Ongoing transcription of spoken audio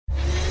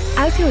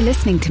As you're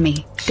listening to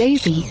me,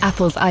 Daisy,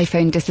 Apple's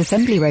iPhone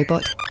disassembly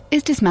robot,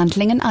 is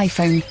dismantling an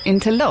iPhone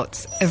into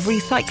lots of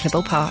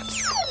recyclable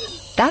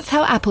parts. That's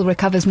how Apple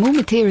recovers more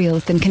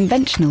materials than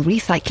conventional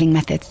recycling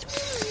methods.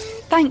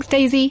 Thanks,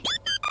 Daisy.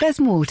 There's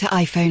more to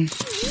iPhone.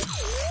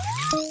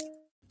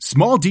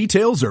 Small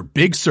details are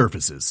big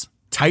surfaces.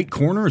 Tight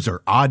corners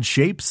are odd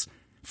shapes.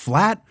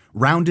 Flat,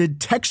 rounded,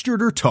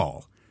 textured, or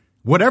tall.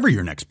 Whatever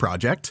your next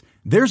project,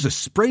 there's a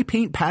spray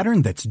paint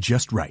pattern that's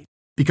just right.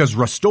 Because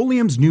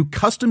Rust-Oleum's new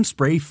Custom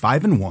Spray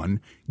 5-in-1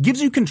 gives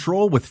you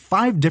control with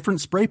 5 different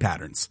spray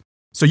patterns.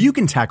 So you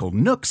can tackle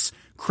nooks,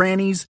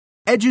 crannies,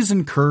 edges,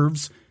 and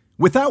curves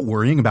without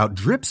worrying about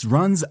drips,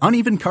 runs,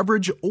 uneven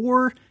coverage,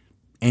 or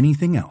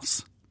anything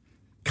else.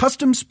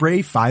 Custom Spray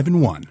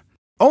 5-in-1.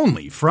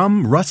 Only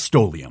from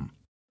Rust-Oleum.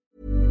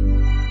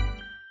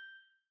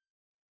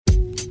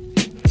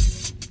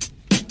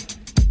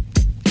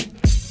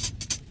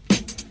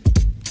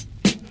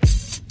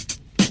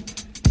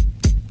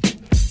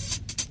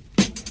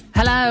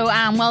 Hello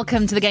and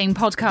welcome to the Game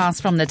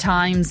Podcast from The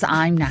Times.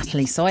 I'm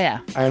Natalie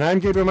Sawyer. And I'm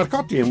Gabriel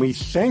Marcotti, and we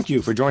thank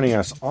you for joining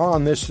us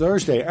on this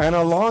Thursday. And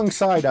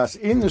alongside us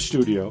in the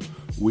studio,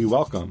 we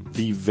welcome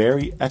the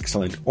very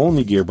excellent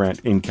only gear brand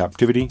in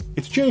captivity.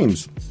 It's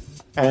James.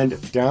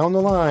 And down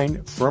the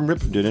line from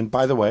Ripon, and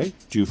by the way,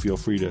 do feel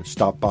free to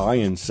stop by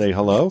and say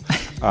hello.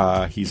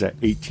 He's at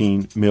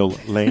 18 Mill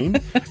Lane.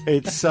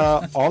 It's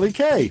Ollie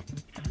K.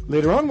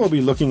 Later on, we'll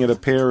be looking at a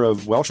pair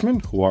of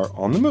Welshmen who are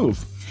on the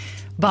move.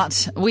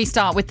 But we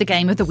start with the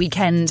game of the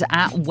weekend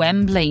at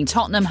Wembley.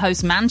 Tottenham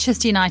host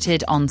Manchester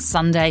United on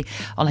Sunday.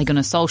 Ole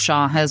Gunnar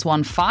Solskjaer has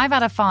won 5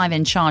 out of 5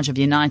 in charge of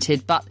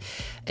United, but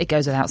it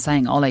goes without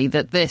saying, Ollie,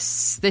 that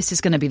this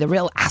is going to be the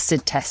real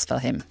acid test for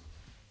him.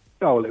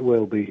 Oh, it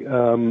will be.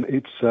 I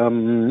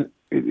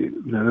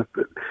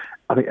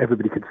think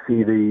everybody could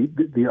see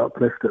the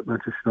uplift at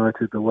Manchester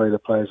United, the way the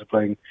players are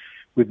playing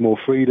with more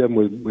freedom,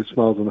 with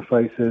smiles on their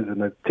faces,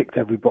 and they've ticked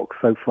every box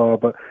so far,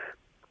 but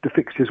the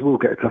fixtures will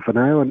get tougher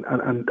now, and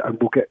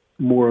we'll get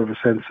more of a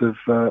sense of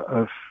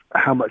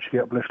how much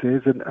the uplift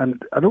is,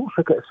 and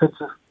also get a sense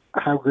of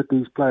how good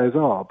these players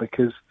are,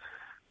 because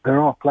there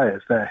are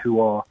players there who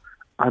are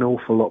an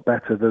awful lot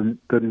better than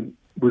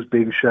was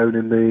being shown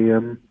in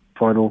the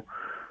final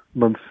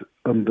months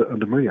under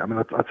Mourinho. I mean,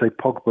 I'd say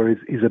Pogba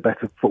is a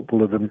better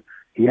footballer than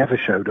he ever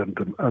showed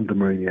under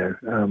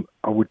Mourinho.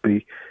 I would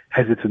be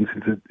hesitant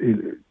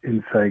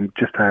in saying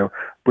just how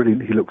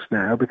brilliant he looks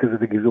now, because I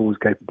think he's always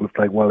capable of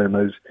playing well in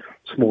those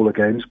smaller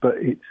games. But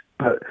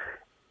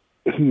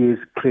he is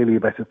clearly a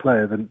better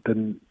player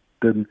than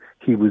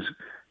he was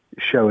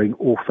showing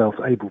or felt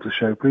able to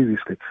show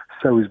previously.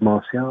 So is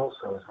Martial.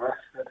 So is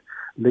Rashford.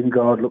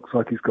 Lingard looks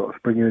like he's got a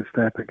spring in his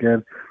step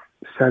again.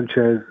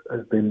 Sanchez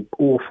has been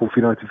awful for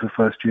United for the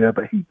first year,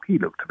 but he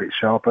looked a bit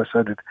sharper.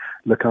 So did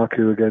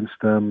Lukaku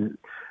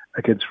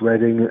against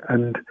Reading.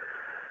 And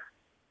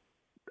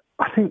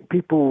I think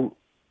people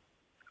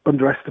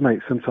underestimate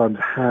sometimes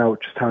how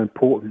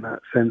important that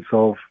sense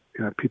of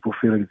people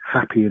feeling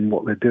happy in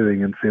what they're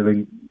doing and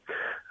feeling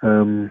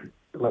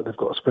like they've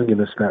got a spring in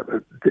their step.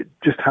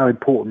 Just how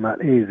important that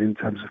is in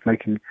terms of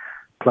making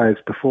players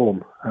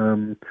perform.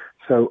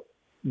 So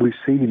we've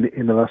seen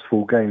in the last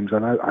 4 games,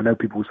 I know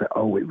people will say,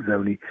 oh, it was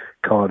only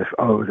Cardiff,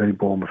 oh, it was only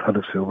Bournemouth,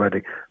 Huddersfield,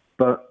 Reading.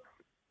 But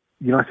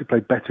United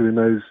played better in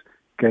those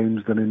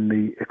games than in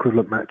the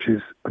equivalent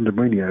matches under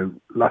Mourinho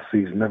last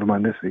season, never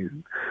mind this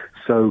season.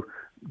 So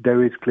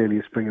there is clearly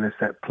a spring in their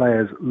step.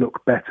 Players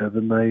look better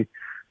than they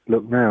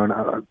look now. And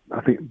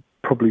I think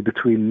probably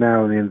between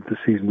now and the end of the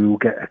season, we will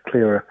get a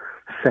clearer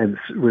sense,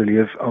 really,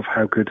 of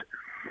how good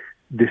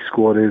this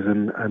squad is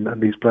and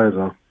these players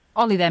are.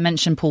 Ollie there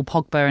mentioned Paul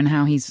Pogba and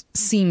how he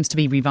seems to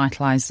be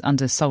revitalised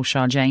under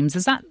Solskjaer, James.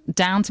 Is that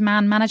down to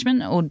man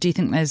management, or do you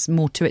think there's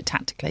more to it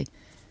tactically?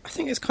 I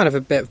think it's kind of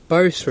a bit of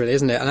both, really,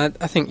 isn't it? And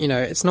I think,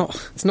 it's not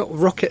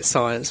rocket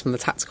science from the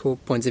tactical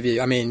point of view.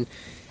 I mean,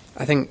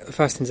 I think the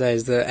first thing to say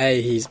is that,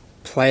 he's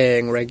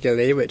playing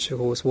regularly, which, of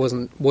course,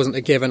 wasn't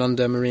a given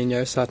under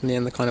Mourinho, certainly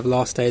in the kind of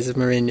last days of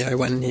Mourinho,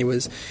 when he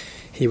was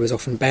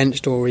often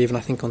benched, or even,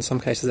 I think, on some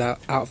cases out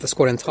of the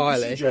squad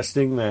entirely.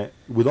 Suggesting that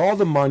with all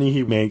the money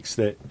he makes,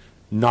 that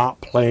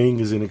not playing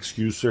is an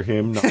excuse for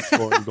him not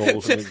scoring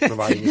goals and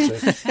providing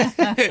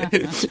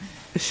assists.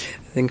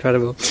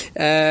 Incredible.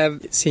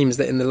 It seems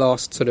that in the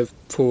last sort of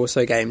 4 or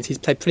so games, he's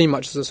played pretty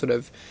much as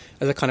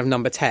a kind of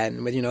number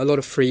 10, with a lot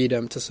of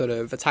freedom to sort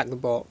of attack the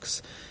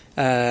box,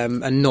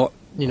 and not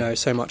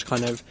so much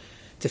kind of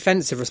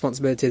defensive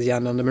responsibility as he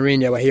had under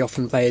Mourinho, where he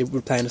often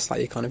would play in a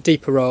slightly kind of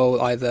deeper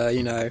role, either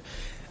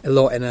a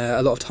lot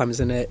of times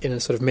in a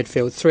sort of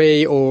midfield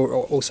 3, or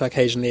also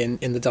occasionally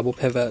in the double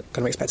pivot,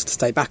 kind of expected to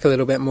stay back a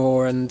little bit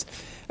more, and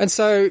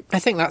so I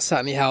think that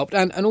certainly helped,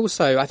 and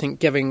also I think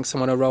giving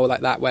someone a role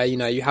like that where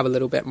you have a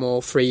little bit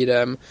more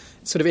freedom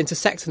sort of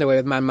intersects in a way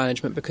with man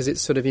management, because it's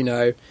sort of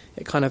it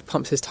kind of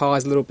pumps his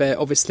tyres a little bit.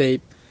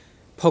 Obviously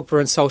Pogba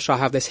and Solskjaer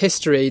have this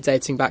history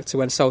dating back to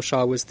when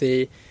Solskjaer was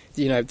the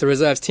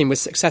reserves team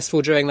was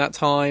successful during that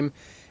time,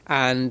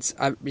 and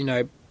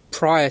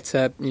prior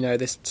to,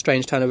 this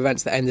strange turn of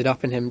events that ended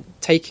up in him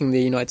taking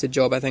the United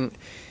job, I think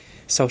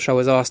Solskjaer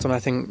was asked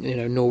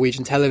on,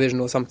 Norwegian television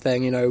or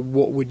something,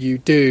 what would you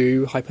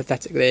do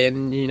hypothetically?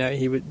 And,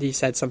 he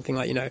said something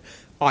like,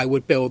 I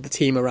would build the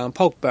team around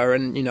Pogba.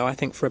 And, I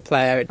think for a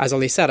player, as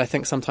Ollie said, I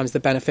think sometimes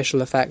the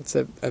beneficial effects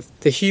of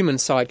the human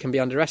side can be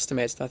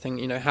underestimated. I think,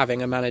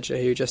 having a manager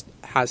who just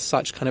has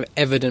such kind of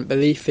evident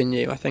belief in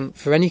you, I think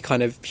for any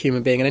kind of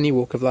human being in any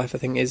walk of life, I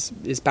think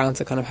is bound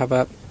to kind of have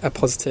a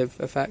positive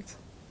effect.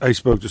 I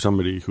spoke to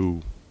somebody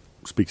who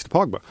speaks to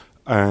Pogba,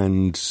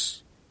 and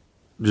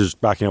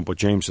just backing up what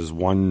James says,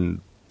 one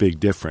big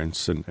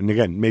difference, and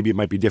again, maybe it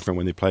might be different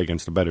when they play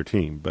against a better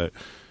team, but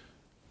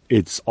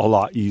it's a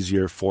lot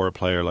easier for a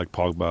player like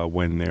Pogba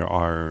when there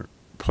are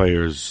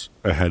players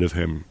ahead of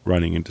him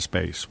running into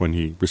space when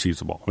he receives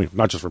the ball. I mean,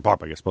 not just for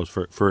Pogba, I suppose,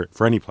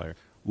 for any player.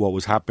 What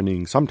was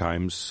happening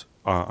sometimes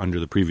under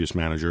the previous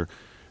manager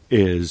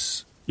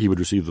is he would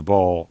receive the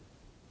ball,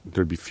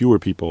 there'd be fewer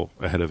people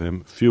ahead of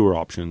him, fewer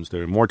options,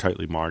 they're more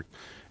tightly marked,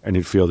 and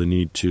he'd feel the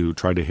need to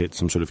try to hit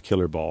some sort of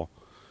killer ball.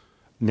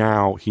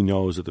 Now he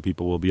knows that the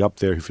people will be up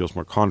there. He feels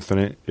more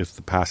confident. If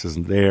the pass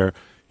isn't there,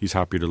 he's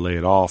happier to lay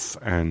it off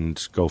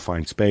and go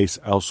find space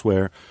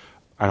elsewhere.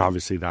 And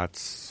obviously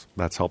that's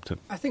helped him.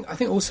 I think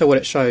also what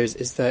it shows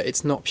is that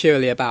it's not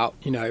purely about,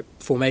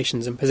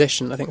 formations and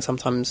position. I think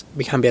sometimes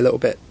we can be a little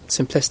bit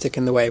simplistic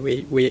in the way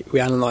we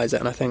analyse it.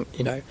 And I think,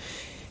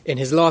 in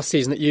his last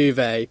season at Juve,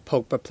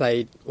 Pogba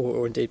played,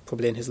 or indeed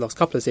probably in his last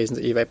couple of seasons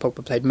at Juve,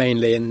 Pogba played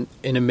mainly in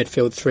a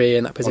midfield three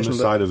in that position. On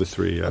the side of the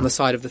three, yeah. On the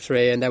side of the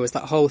three. And there was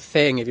that whole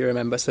thing, if you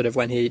remember, sort of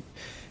when he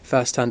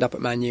first turned up at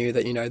Man U,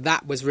 that,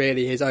 that was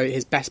really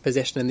his best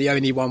position and the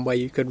only one where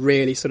you could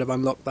really sort of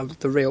unlock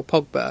the real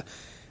Pogba.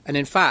 And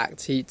in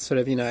fact, he sort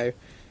of,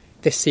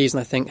 this season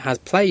I think has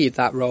played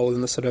that role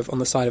in the sort of on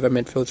the side of a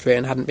midfield three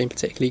and hadn't been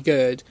particularly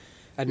good.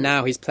 And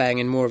now he's playing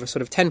in more of a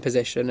sort of 10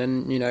 position,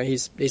 and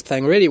he's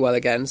playing really well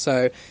again.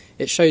 So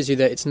it shows you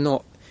that it's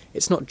not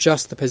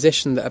just the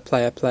position that a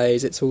player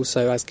plays. It's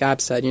also, as Gab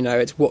said,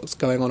 it's what's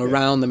going on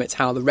around them. It's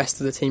how the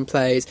rest of the team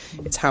plays.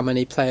 It's how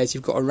many players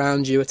you've got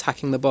around you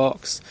attacking the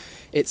box.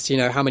 It's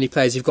how many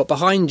players you've got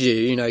behind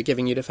you,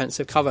 giving you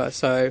defensive cover.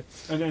 So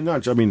and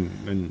not, just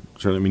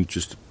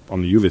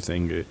on the Juve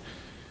thing.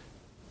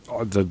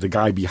 The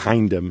guy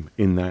behind him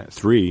in that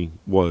three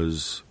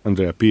was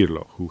Andrea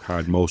Pirlo, who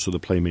had most of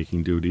the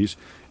playmaking duties.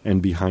 And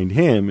behind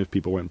him, if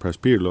people went and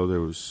pressed Pirlo,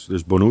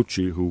 there's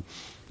Bonucci, who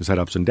has had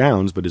ups and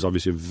downs, but is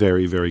obviously a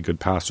very, very good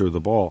passer of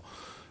the ball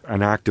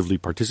and actively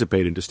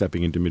participate into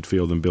stepping into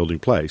midfield and building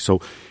play.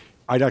 So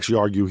I'd actually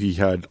argue he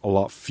had a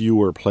lot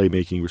fewer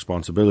playmaking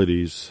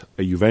responsibilities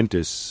at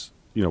Juventus,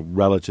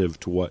 relative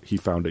to what he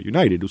found at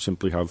United, who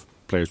simply have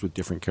players with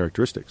different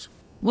characteristics.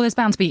 Well, there's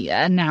bound to be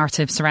a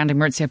narrative surrounding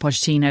Maurizio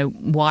Pochettino,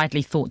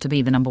 widely thought to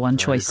be the number one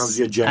choice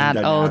at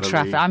Old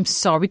Trafford. I'm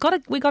sorry, we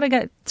got to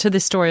get to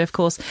this story, of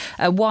course.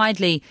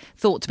 Widely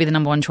thought to be the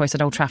number one choice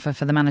at Old Trafford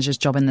for the manager's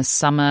job in the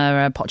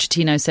summer.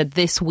 Pochettino said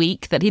this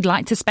week that he'd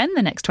like to spend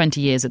the next 20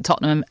 years at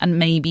Tottenham and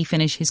maybe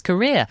finish his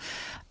career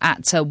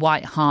at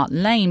White Hart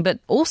Lane, but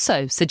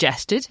also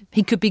suggested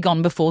he could be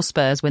gone before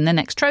Spurs win their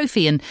next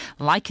trophy, and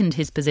likened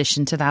his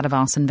position to that of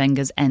Arsene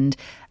Wenger's end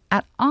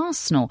at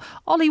Arsenal.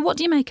 Ollie, what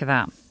do you make of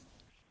that?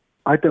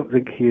 I don't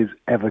think he has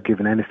ever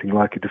given anything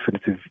like a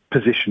definitive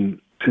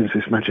position since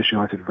this Manchester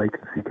United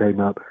vacancy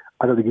came up.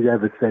 I don't think he's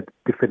ever said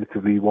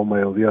definitively one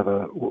way or the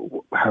other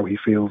how he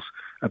feels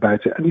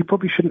about it. And you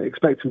probably shouldn't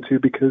expect him to,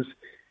 because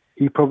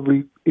he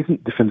probably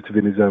isn't definitive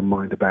in his own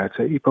mind about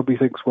it. He probably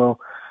thinks, well,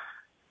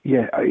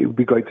 yeah, it would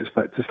be great to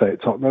stay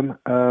at Tottenham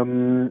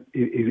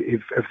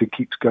if everything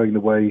keeps going the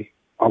way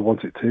I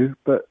want it to.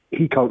 But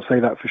he can't say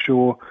that for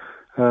sure.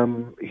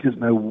 He doesn't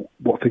know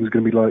what things are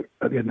going to be like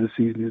at the end of the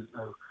season. He doesn't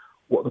know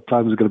what the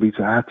plans are going to be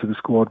to add to the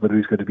squad, whether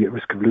he's going to be at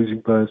risk of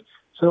losing players.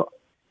 So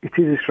it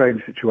is a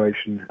strange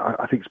situation.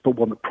 I think it's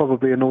one that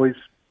probably annoys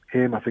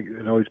him. I think it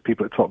annoys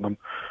people at Tottenham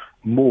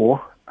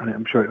more, and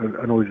I'm sure it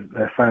annoys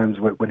their fans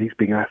when he's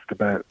being asked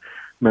about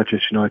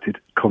Manchester United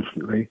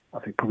constantly. I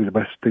think probably the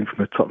best thing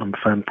from a Tottenham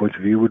fan point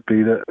of view would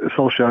be that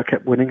Solskjaer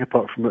kept winning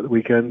apart from at the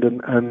weekend,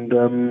 and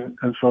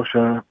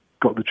Solskjaer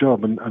got the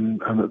job, and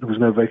that there was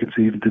no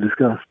vacancy even to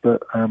discuss.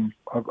 But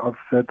I've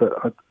said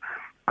that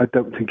I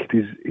don't think it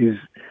is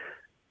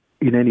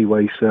in any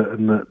way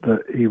certain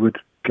that he would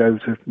go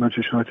to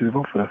Manchester United if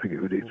offered. I think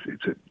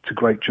it's a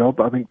great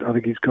job. I think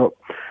he's got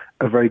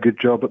a very good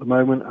job at the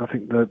moment. I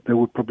think that there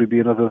would probably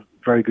be another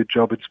very good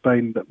job in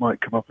Spain that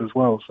might come up as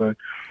well. So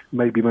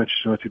maybe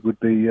Manchester United would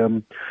be sort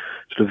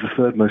of the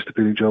third most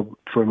appealing job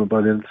for him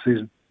by the end of the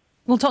season.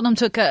 Well, Tottenham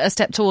took a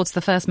step towards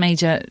the first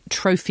major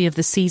trophy of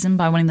the season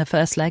by winning the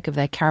first leg of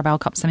their Carabao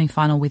Cup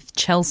semi-final with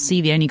Chelsea,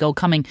 the only goal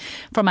coming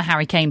from a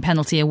Harry Kane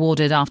penalty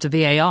awarded after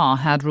VAR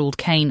had ruled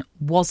Kane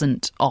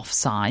wasn't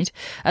offside.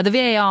 The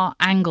VAR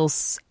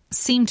angles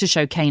seemed to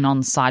show Kane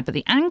onside, but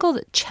the angle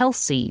that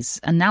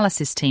Chelsea's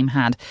analysis team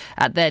had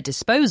at their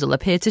disposal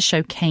appeared to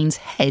show Kane's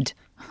head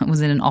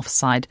was in an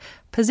offside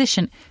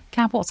position.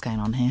 Cab, what's going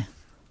on here?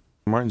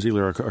 Martin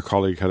Zieler, a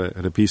colleague,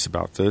 had a piece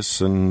about this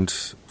and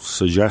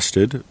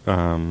suggested,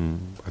 I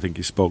think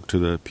he spoke to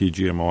the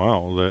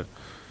PGMOL, that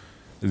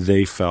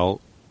they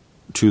felt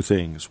two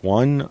things.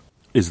 One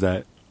is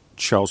that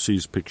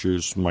Chelsea's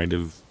pictures might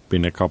have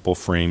been a couple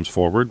frames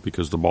forward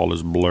because the ball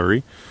is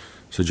blurry,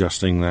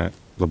 suggesting that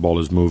the ball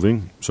is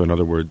moving. So in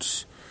other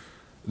words,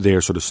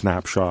 their sort of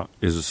snapshot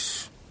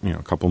is,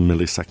 a couple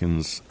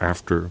milliseconds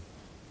after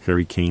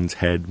Harry Kane's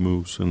head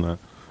moves in the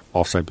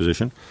offside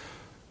position.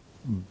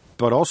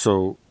 But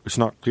also, it's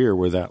not clear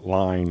where that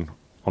line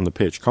on the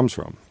pitch comes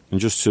from. And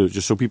just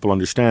so people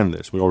understand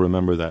this, we all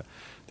remember that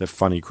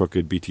funny,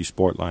 crooked BT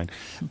Sport line.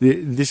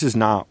 This is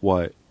not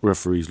what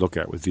referees look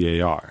at with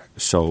VAR.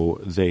 So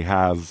they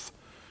have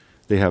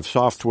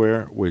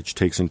software which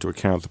takes into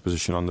account the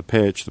position on the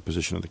pitch, the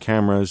position of the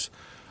cameras.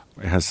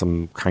 It has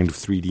some kind of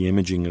 3D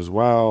imaging as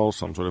well,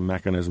 some sort of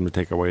mechanism to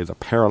take away the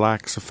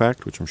parallax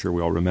effect, which I'm sure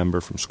we all remember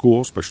from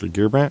school, especially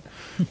Gearbrandt,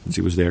 since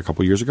he was there a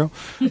couple of years ago.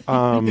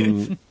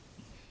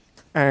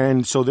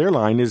 And so their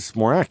line is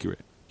more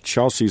accurate.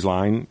 Chelsea's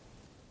line,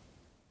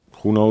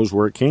 who knows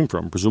where it came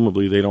from?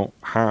 Presumably they don't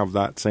have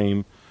that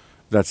same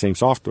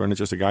software, and it's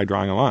just a guy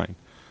drawing a line.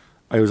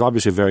 It was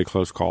obviously a very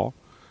close call.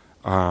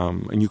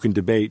 And you can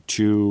debate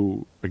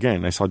too.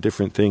 Again, I saw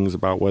different things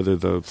about whether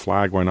the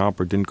flag went up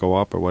or didn't go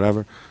up or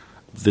whatever.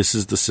 This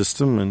is the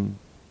system, and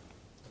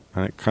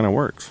it kind of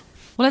works.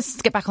 Well,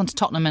 let's get back onto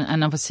Tottenham,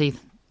 and obviously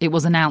it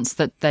was announced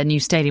that their new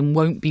stadium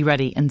won't be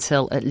ready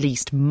until at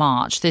least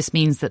March. This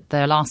means that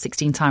their last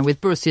 16 tie with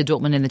Borussia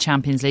Dortmund in the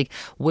Champions League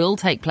will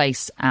take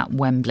place at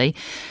Wembley.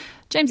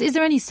 James, is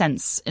there any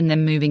sense in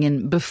them moving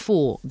in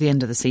before the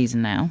end of the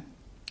season now?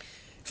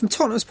 From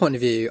Tottenham's point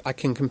of view, I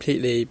can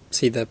completely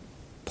see the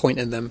point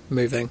in them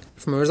moving.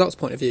 From a results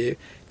point of view,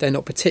 they're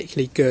not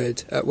particularly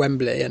good at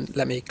Wembley, and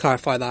let me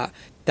clarify that.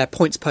 Their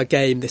points per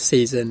game this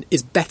season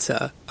is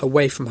better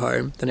away from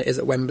home than it is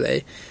at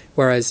Wembley,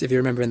 whereas if you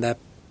remember in their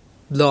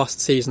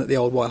last season at the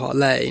old White Hart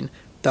Lane,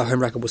 their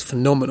home record was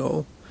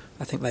phenomenal.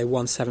 I think they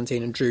won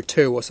 17 and drew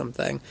 2 or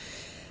something.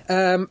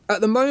 At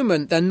the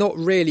moment, they're not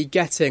really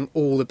getting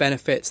all the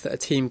benefits that a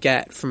team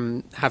get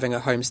from having a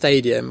home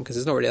stadium, because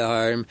it's not really their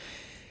home.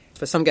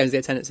 For some games, the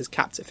attendance is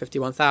capped at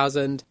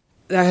 51,000.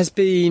 There has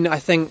been, I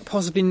think,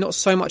 possibly not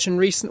so much in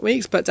recent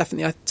weeks, but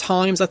definitely at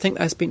times I think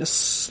there's been a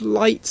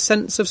slight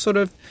sense of sort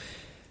of,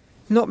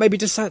 not maybe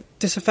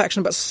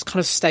disaffection, but kind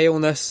of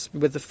staleness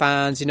with the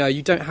fans.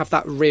 You don't have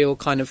that real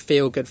kind of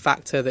feel-good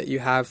factor that you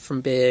have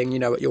from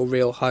being, at your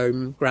real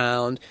home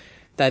ground.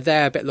 They're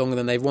there a bit longer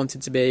than they've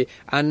wanted to be.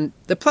 And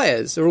the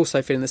players are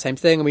also feeling the same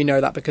thing. And we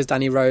know that because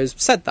Danny Rose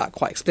said that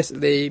quite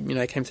explicitly.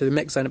 Came to the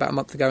mix zone about a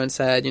month ago and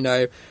said,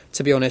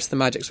 to be honest, the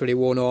magic's really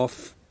worn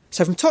off.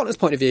 So from Tottenham's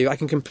point of view, I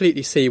can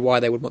completely see why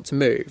they would want to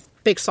move.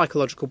 Big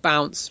psychological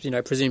bounce,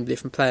 presumably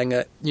from playing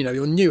at,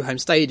 your new home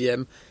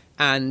stadium.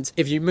 And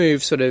if you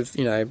move sort of,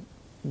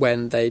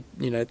 when they,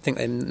 think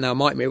they now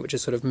might move, which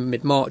is sort of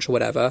mid-March or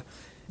whatever,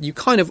 you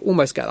kind of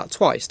almost get that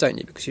twice, don't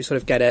you? Because you sort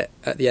of get it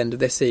at the end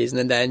of this season,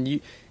 and then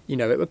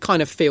it would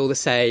kind of feel the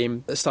same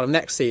at the start of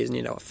next season,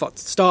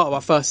 start of our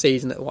first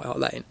season at White Hart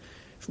Lane.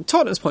 From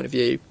Tottenham's point of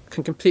view,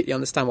 can completely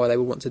understand why they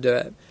would want to do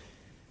it.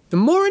 The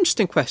more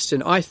interesting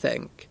question, I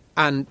think,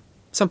 and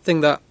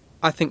something that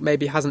I think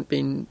maybe hasn't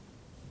been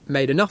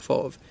made enough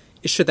of,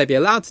 is should they be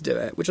allowed to do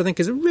it, which I think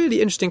is a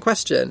really interesting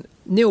question.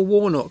 Neil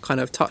Warnock kind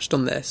of touched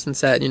on this and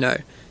said,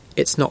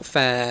 it's not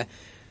fair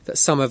that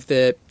some of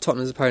the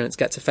Tottenham's opponents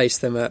get to face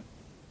them at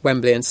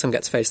Wembley and some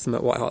get to face them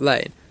at White Hart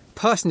Lane.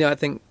 Personally, I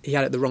think he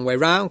had it the wrong way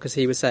round, because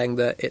he was saying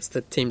that it's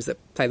the teams that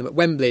play them at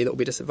Wembley that will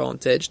be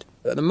disadvantaged.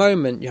 But at the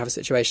moment, you have a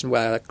situation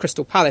where a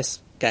Crystal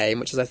Palace game,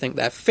 which is I think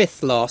their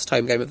 5th last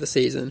home game of the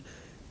season,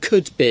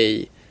 could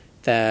be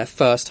their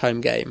first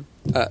home game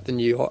at the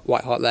new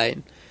White Hart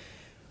Lane.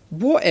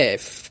 What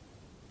if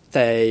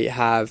they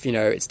have,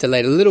 it's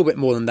delayed a little bit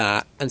more than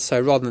that, and so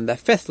rather than their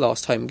 5th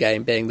last home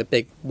game being the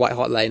big White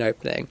Hart Lane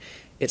opening,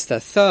 it's their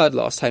 3rd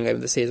last home game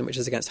of the season, which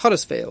is against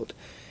Huddersfield.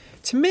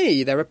 To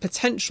me, there are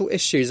potential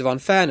issues of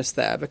unfairness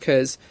there,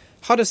 because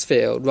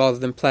Huddersfield, rather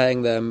than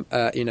playing them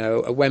at,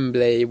 a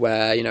Wembley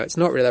where, it's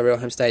not really their real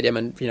home stadium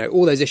and,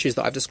 all those issues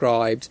that I've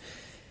described,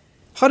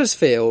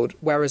 Huddersfield,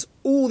 whereas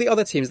all the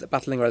other teams that are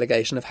battling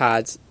relegation have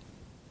had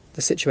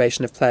the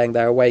situation of playing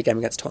their away game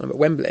against Tottenham at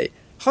Wembley,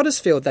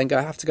 Huddersfield then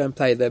have to go and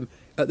play them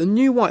at the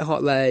new White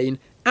Hart Lane.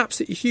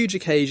 Absolutely huge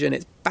occasion.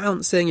 It's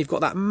bouncing. You've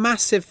got that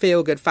massive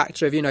feel-good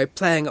factor of,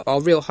 playing at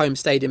our real home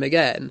stadium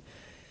again.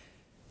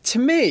 To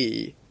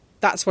me,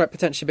 that's where it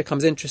potentially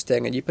becomes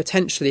interesting, and you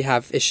potentially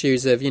have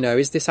issues of,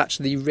 is this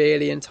actually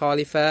really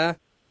entirely fair?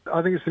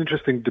 I think it's an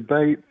interesting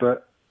debate,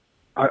 but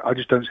I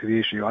just don't see the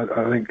issue.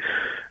 I think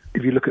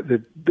if you look at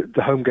the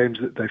home games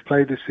that they've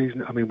played this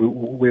season, I mean,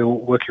 we're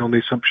working on the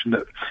assumption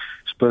that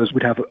Spurs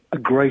would have a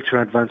greater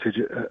advantage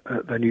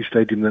at their new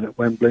stadium than at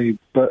Wembley.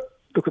 But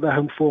look at their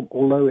home form.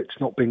 Although it's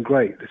not been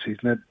great this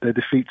season, their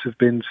defeats have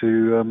been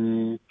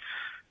to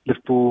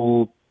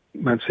Liverpool,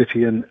 Man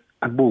City, and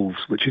Wolves,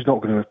 which is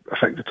not going to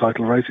affect the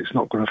title race. It's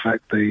not going to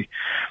affect the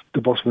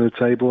bottom of the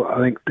table. I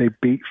think they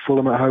beat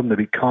Fulham at home, they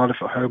beat Cardiff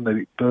at home, they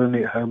beat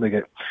Burnley at home, they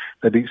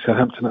beat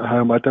Southampton at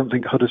home. I don't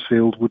think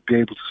Huddersfield would be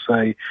able to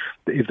say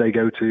that if they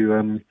go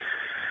to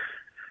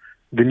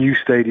the new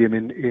stadium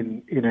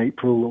in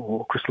April,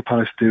 or Crystal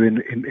Palace do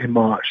in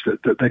March,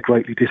 that they're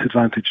greatly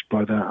disadvantaged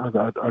by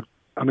that.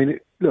 I mean,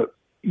 look,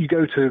 you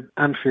go to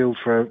Anfield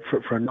for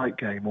a night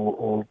game,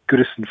 or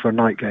Goodison for a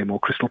night game,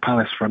 or Crystal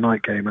Palace for a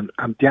night game,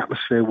 and the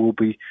atmosphere will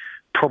be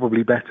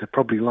probably better,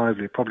 probably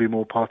lively, probably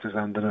more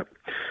partisan than at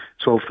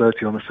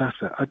 12:30 on a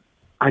Saturday.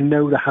 I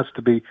know there has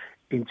to be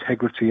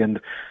integrity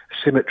and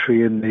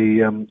symmetry in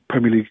the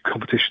Premier League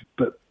competition,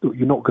 but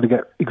you're not going to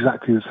get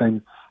exactly the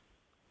same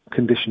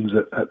conditions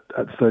at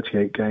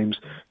 38 games.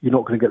 You're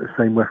not going to get the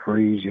same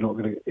referees. You're not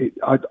going to.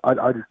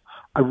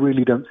 I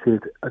really don't see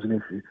it as an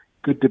issue.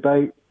 Good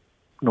debate.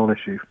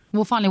 Non-issue.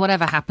 Well, finally,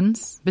 whatever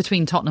happens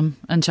between Tottenham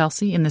and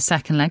Chelsea in the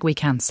second leg, we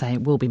can say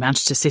it will be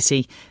Manchester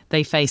City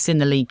they face in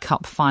the League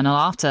Cup final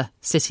after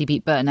City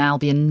beat Burton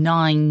Albion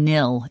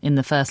 9-0 in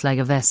the first leg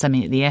of their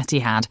semi at the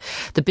Etihad,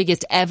 the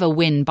biggest ever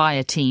win by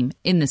a team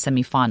in the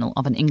semi-final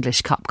of an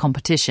English Cup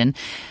competition.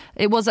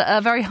 It was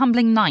a very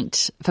humbling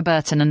night for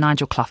Burton and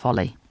Nigel Clough,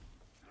 Ollie.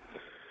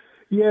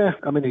 Yeah,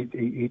 I mean,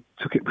 he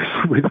took it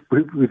with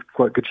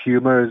quite good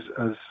humour,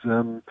 as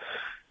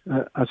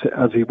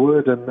he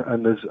would,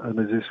 and as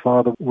his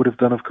father would have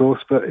done, of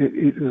course. But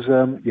it was,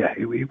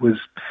 it was.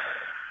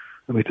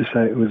 I mean, to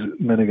say it was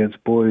men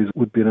against boys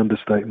would be an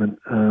understatement.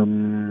 I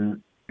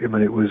mean,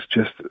 it was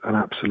just an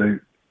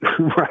absolute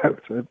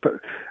rout.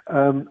 But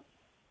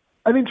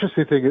an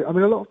interesting thing. I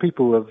mean, a lot of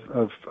people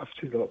I've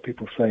seen a lot of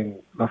people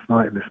saying last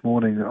night and this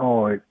morning,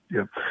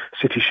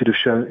 City should have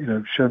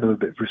shown them a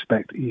bit of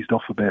respect, eased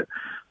off a bit.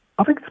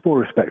 I think it's more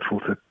respectful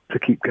to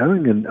keep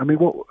going. And I mean,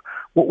 what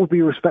would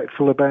be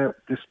respectful about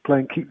just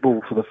playing keep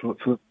ball for the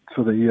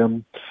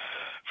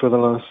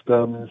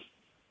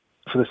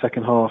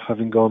second half,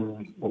 having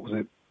gone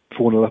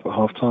 4-0 up at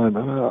half time?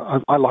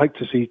 I like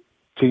to see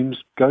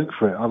teams going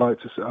for it.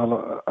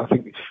 I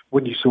think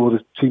when you saw the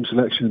team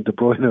selection, De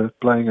Bruyne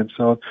playing and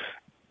so on,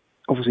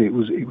 obviously it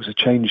was a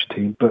changed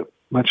team, but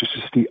Manchester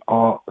City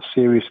are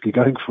seriously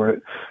going for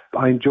it.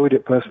 I enjoyed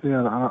it personally,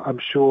 and I'm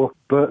sure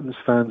Burton's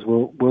fans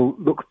will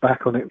look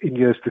back on it in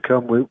years to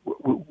come with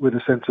a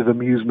sense of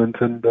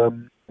amusement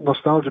and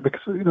nostalgia,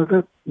 because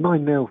they're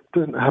 9-0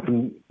 doesn't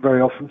happen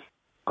very often.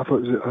 I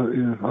thought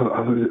it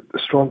was a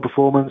strong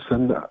performance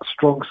and a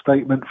strong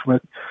statement from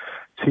a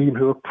team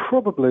who are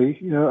probably,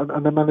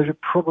 and the manager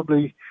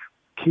probably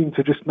keen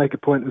to just make a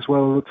point as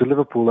well to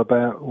Liverpool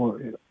about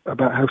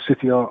how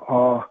City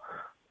are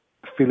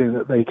feeling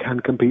that they can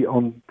compete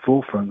on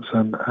full fronts,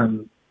 and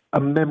a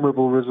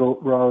memorable result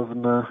rather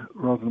than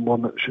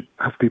one that should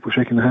have people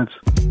shaking their heads.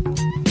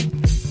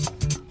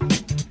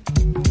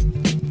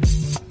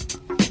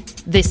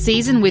 This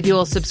season, with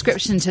your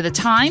subscription to The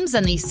Times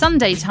and the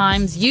Sunday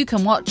Times, you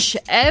can watch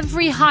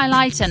every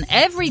highlight and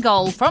every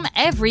goal from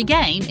every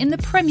game in the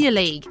Premier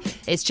League.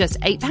 It's just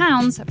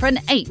 £8 for an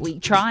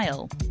 8-week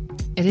trial.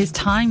 It is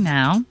time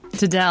now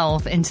to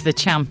delve into the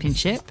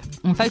Championship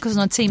and focus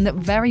on a team that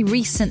very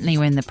recently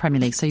were in the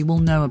Premier League, so you will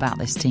know about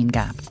this team,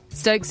 Gab.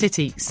 Stoke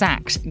City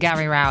sacked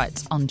Gary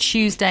Rowett on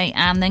Tuesday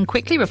and then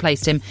quickly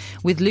replaced him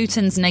with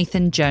Luton's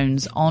Nathan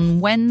Jones on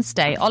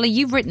Wednesday. Ollie,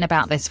 you've written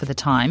about this for The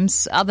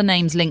Times. Other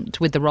names linked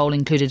with the role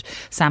included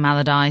Sam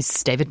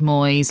Allardyce, David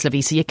Moyes,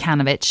 Slavisa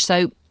Jokanovic.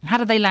 So how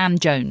did they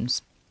land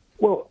Jones?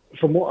 Well,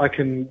 from what I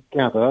can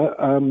gather,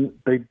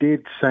 they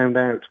did sound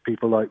out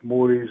people like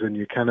Moyes and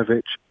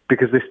Jokanovic,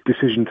 because this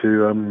decision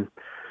to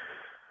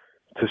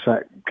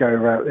sack Gary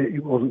Rowett,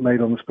 it wasn't made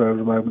on the spur of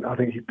the moment. I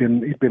think he'd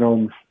been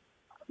on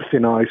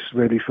thin ice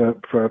really for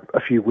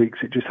a few weeks.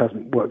 It just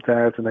hasn't worked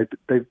out, and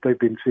they've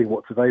been seeing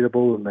what's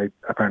available, and they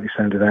apparently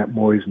sounded out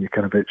Moyes and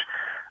Jokanovic.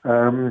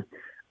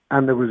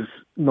 And there was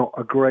not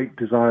a great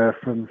desire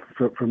from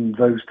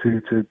those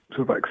two to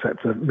sort of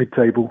accept a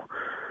mid-table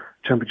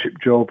Championship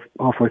job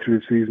halfway through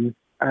the season,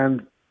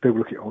 and they were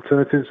looking at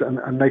alternatives. And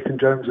Nathan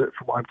Jones,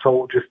 from what I'm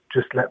told,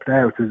 just leapt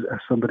out as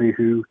somebody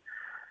who,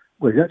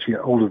 well, he's actually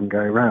older than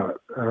Gary Rowett,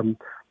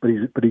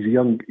 but he's a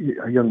young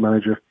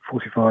manager,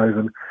 45,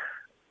 and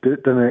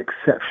done an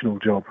exceptional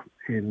job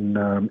in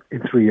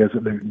 3 years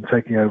at Luton,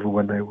 taking over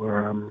when they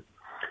were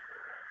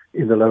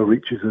in the lower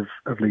reaches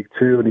of League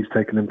Two, and he's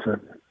taken them to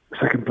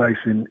second place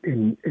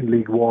in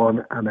League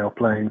One, and they're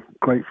playing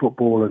great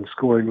football and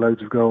scoring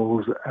loads of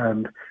goals,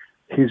 and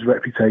his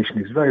reputation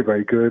is very,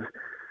 very good.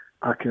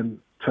 I can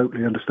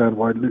totally understand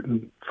why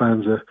Luton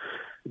fans are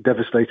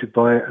devastated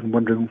by it and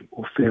wondering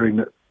or fearing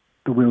that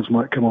the wheels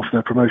might come off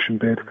their promotion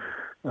bid.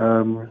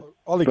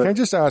 Ollie, can I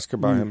just ask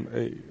about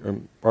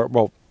him?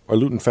 Are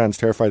Luton fans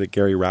terrified that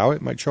Gary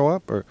Rowett might show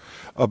up? I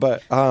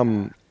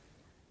want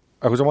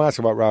to ask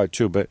about Rowett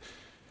too, but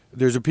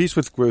there's a piece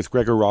with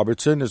Gregor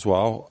Robertson as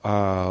well,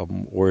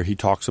 where he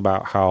talks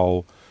about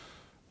how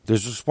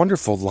there's this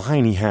wonderful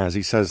line he has.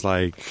 He says,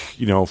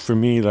 for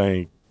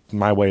me,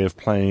 my way of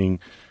playing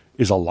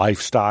is a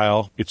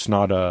lifestyle. It's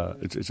not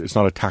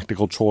a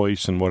tactical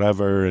choice and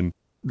whatever. And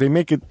they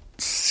make it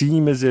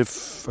seem as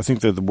if, I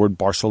think that the word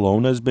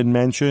Barcelona has been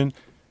mentioned.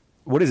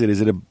 What is it? Is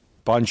it a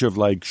bunch of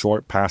like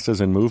short passes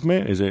and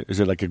movement? Is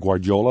it like a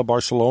Guardiola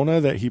Barcelona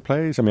that he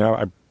plays? I mean,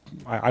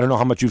 I don't know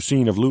how much you've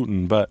seen of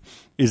Luton, but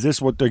is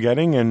this what they're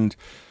getting? And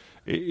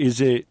is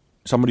it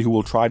somebody who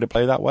will try to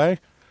play that way?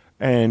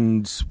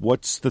 And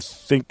what's the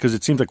thing? Because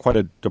it seems like quite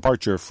a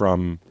departure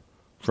from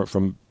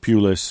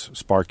Pulis,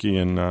 Sparky,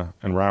 and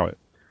Rowett.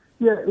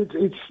 Yeah,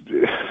 it's.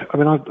 I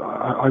mean,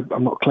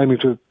 I'm not claiming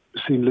to have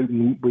seen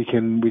Luton week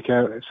in, week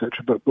out, etc.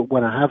 But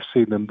when I have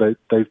seen them,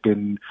 they've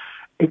been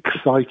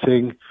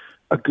exciting,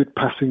 a good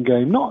passing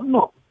game.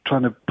 Not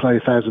trying to play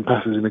 1,000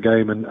 passes in a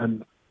game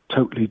and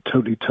totally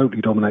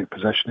dominate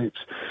possession.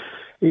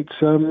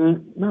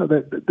 No,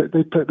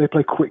 they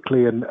play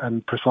quickly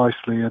and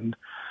precisely and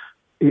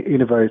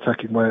in a very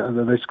attacking way. And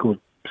then they scored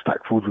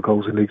stackfuls of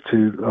goals in League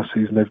Two last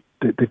season.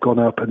 They've gone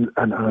up and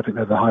I think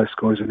they're the highest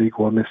scorers in League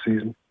One this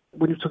season.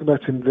 When you're talking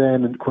about him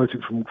then and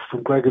quoting from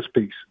Gregor's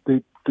piece,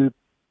 the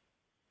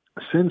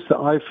sense that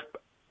I've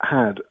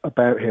had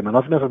about him, and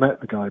I've never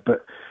met the guy,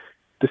 but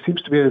there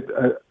seems to be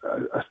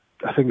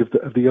a thing of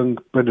the young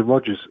Brendan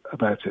Rodgers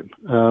about him.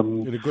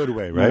 In a good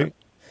way, right?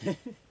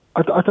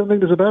 I don't think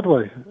there's a bad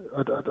way.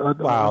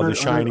 The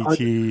shiny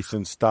teeth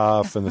and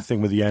stuff, and the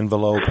thing with the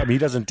envelope. I mean, he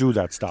doesn't do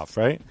that stuff,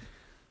 right?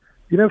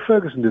 You know,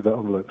 Ferguson did that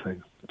envelope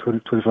thing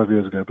 25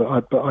 years ago,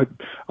 but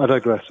I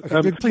digress.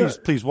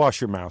 Please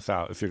wash your mouth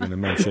out if you're going to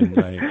mention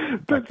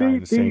that guy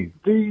in the same.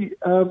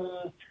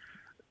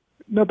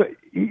 No, but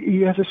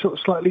he has a sort of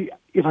slightly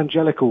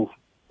evangelical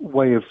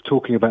way of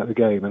talking about the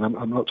game, and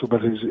I'm not talking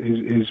about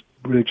his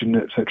religion,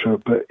 etc.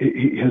 But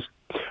he has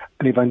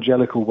an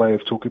evangelical way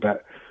of talking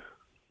about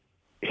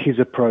his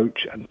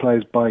approach and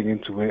players buying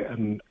into it.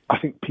 And I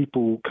think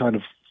people kind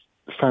of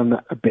found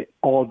that a bit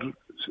odd.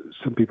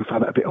 Some people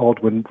found that a bit odd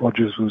when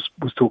Rodgers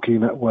was talking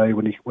in that way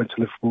when he went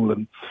to Liverpool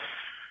and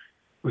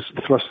was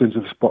thrust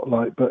into the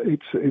spotlight. But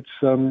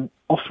it's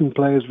often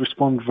players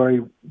respond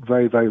very,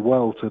 very, very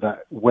well to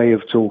that way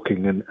of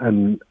talking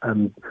and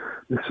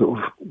this sort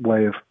of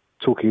way of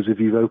talking as if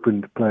you've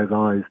opened players'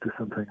 eyes to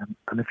something.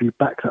 And if you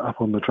back that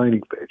up on the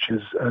training pitch,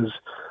 as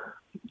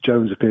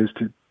Jones appears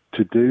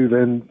to do,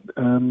 then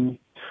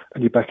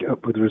and you back it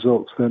up with the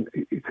results, then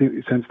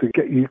it tends to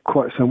get you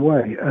quite some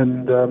way.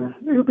 And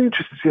it'll be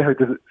interesting to see how he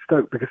does at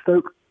Stoke, because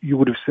Stoke, you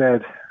would have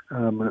said,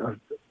 I've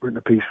written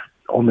a piece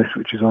on this,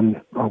 which is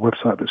on our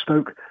website, but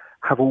Stoke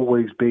have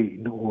always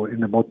been, or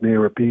in the modern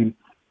era, been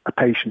a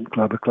patient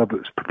club, a club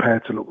that's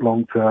prepared to look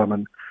long-term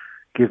and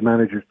give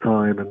managers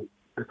time, and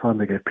the time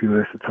they gave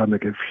Pulis, the time they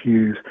gave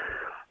Hughes.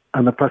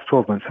 And the past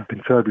 12 months have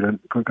been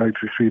turbulent, going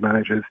through three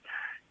managers,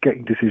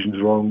 getting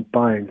decisions wrong,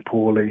 buying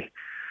poorly.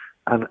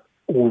 And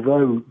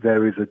although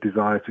there is a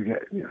desire to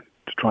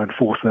to try and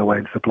force their way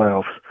into the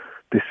playoffs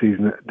this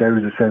season, there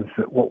is a sense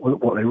that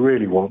what they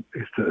really want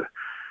is to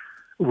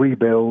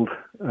rebuild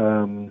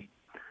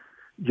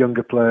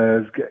younger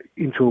players, get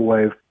into a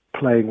way of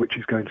playing which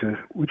is going to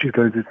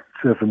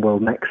serve them well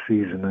next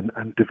season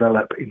and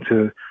develop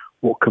into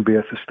what can be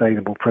a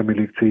sustainable Premier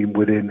League team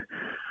within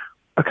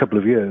a couple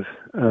of years.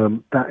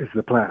 That is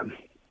the plan,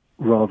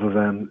 rather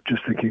than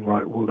just thinking,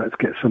 right, well, let's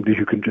get somebody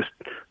who can just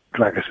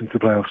drag us into the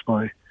playoffs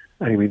by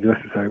any means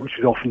necessary, which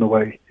is often the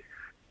way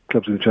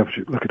clubs in the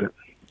Championship look at it.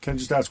 Can I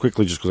just ask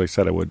quickly, just because I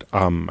said I would,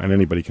 and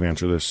anybody can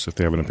answer this if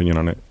they have an opinion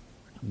on it.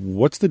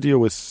 What's the deal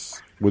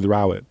with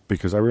Rowett?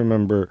 Because I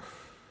remember,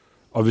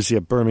 obviously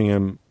at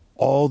Birmingham,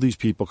 all these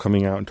people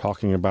coming out and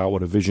talking about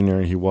what a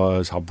visionary he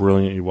was, how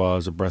brilliant he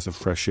was, a breath of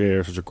fresh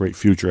air, such a great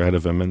future ahead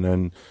of him. And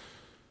then,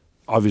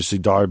 obviously,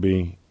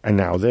 Derby, and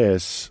now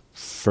this,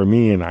 for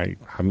me, and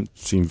I've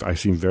seen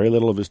very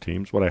little of his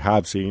teams. What I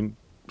have seen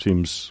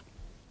seems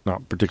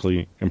not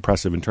particularly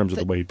impressive in terms of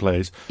the way he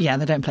plays. Yeah,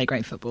 they don't play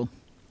great football.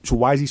 So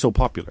why is he so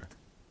popular?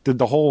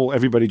 Did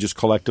everybody just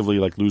collectively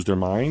lose their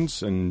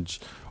minds,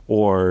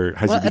 or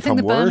has he become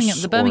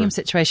worse? The Birmingham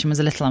situation was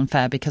a little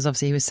unfair because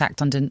obviously he was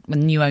sacked when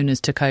new owners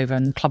took over,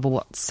 and the club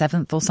were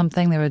 7th or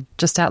something. They were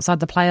just outside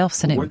the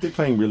playoffs, and weren't they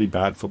playing really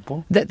bad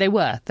football? They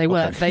were.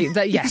 Okay.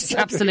 They yes,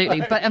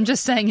 absolutely. But I'm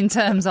just saying, in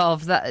terms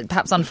of that,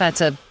 perhaps unfair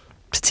to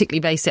particularly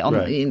base it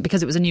on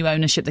because it was a new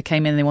ownership that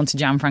came in. They wanted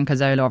Gianfranco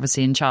Zola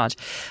obviously in charge.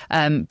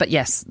 But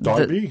yes,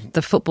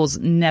 the football's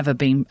never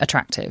been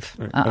attractive.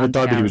 Right. And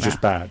Derby he was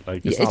just bad.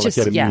 It's not like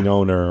he had a mean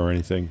owner or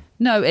anything.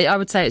 No, I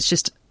would say it's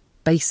just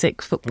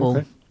basic football.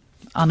 Okay.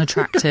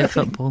 Unattractive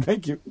football.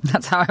 Thank you.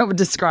 That's how I would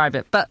describe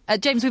it. But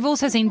James, we've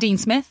also seen Dean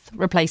Smith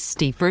replace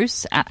Steve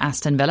Bruce at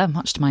Aston Villa,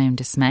 much to my own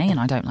dismay, and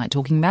I don't like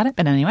talking about it.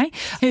 But anyway,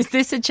 is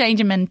this a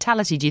change in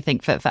mentality, do you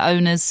think, for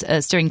owners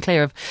steering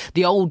clear of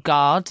the old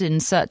guard in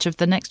search of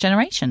the next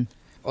generation?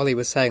 Ollie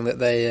was saying that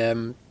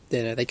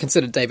they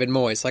considered David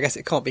Moyes, so I guess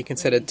it can't be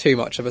considered too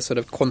much of a sort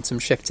of quantum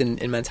shift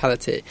in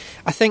mentality.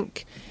 I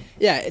think.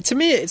 Yeah, to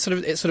me, it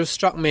sort of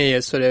struck me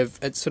as sort of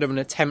an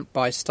attempt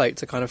by Stoke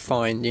to kind of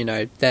find,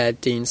 their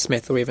Dean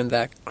Smith or even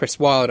their Chris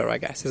Wilder, I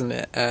guess, isn't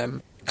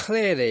it?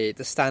 Clearly,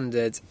 the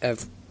standard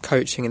of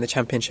coaching in the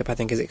Championship, I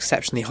think, is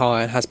exceptionally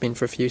high and has been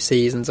for a few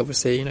seasons.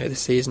 Obviously, this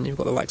season you've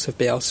got the likes of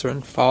Bielsa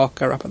and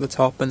Farke up at the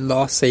top, and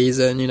last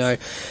season, you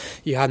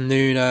had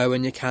Nuno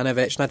and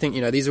Jokanovic, and I think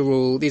these are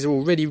all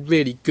really,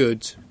 really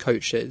good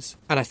coaches,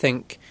 and I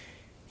think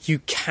you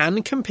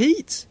can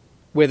compete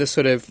with a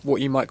sort of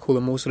what you might call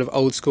a more sort of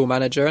old school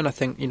manager, and I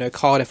think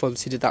Cardiff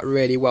obviously did that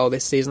really well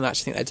this season. I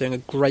actually think they're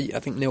doing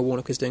I think Neil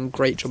Warnock is doing a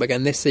great job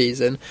again this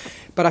season,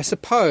 but I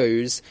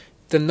suppose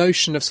the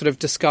notion of sort of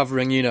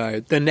discovering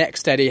the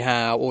next Eddie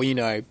Howe or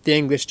the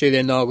English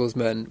Julian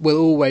Nagelsmann will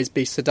always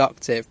be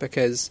seductive,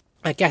 because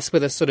I guess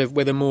with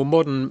a more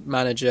modern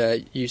manager,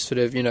 you sort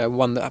of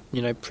one that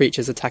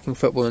preaches attacking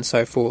football and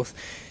so forth,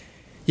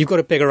 you've got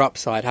a bigger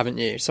upside, haven't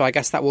you? So I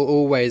guess that will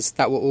always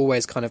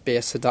kind of be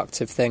a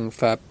seductive thing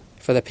for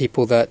the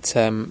people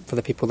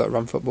that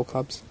run football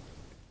clubs.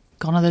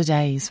 Gone are the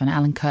days when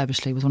Alan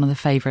Kirbishley was one of the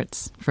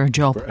favourites for a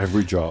job. For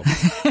every job.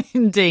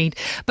 Indeed.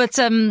 But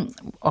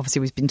obviously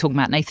we've been talking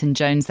about Nathan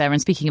Jones there,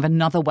 and speaking of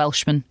another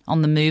Welshman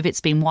on the move,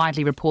 it's been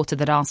widely reported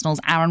that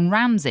Arsenal's Aaron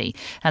Ramsey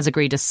has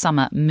agreed a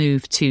summer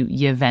move to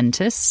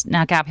Juventus.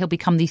 Now, Gab, he'll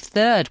become the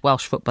third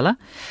Welsh footballer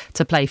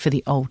to play for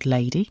the Old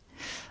Lady.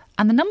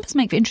 And the numbers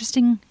make for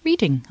interesting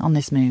reading on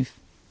this move.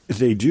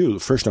 They do.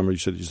 The first number you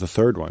said is the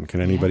third one. Can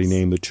anybody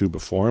name the two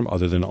before him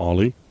other than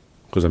Ollie?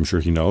 Because I'm sure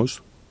he knows.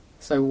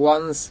 So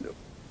one's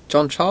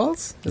John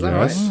Charles, is that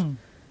right?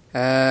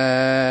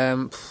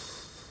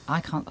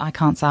 I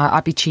can't say.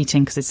 I'd be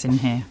cheating because it's in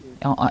here.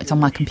 It's on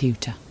my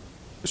computer.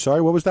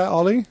 Sorry, what was that,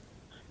 Ollie?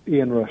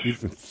 Ian Rush.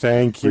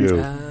 Thank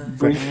you.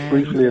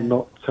 Briefly and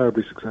not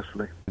terribly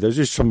successfully. There's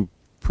just some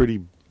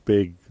pretty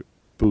big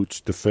boots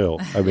to fill.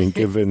 I mean,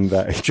 given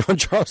that John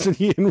Charles and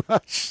Ian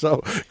Rush.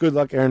 So good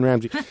luck, Aaron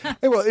Ramsey.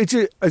 Hey, well, it's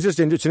an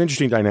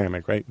interesting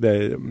dynamic, right?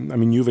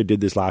 Juve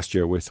did this last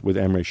year with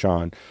Emre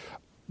Can.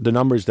 The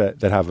numbers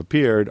that have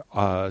appeared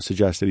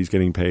suggest that he's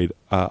getting paid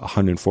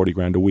 140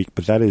 grand a week,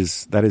 but that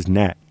is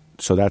net,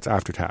 so that's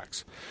after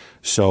tax.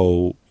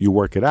 So you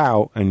work it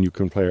out, and you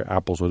compare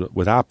apples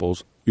with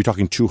apples. You're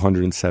talking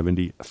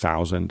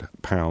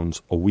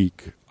 £270,000 a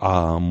week,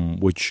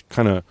 which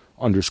kind of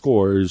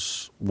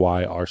underscores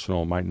why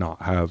Arsenal might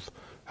not have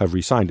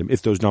re-signed him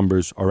if those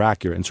numbers are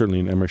accurate. And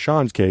certainly in Emre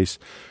Can's case,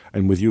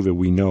 and with Juve,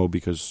 we know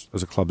because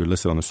as a club they're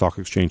listed on the stock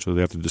exchange, so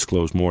they have to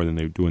disclose more than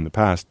they do in the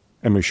past.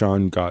 Emre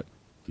Can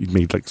he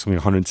made like something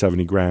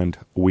 170 grand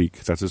a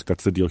week. That's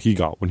the deal he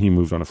got when he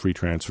moved on a free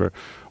transfer,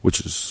 which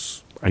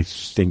is, I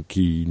think,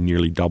 he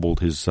nearly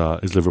doubled his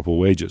Liverpool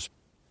wages.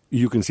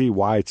 You can see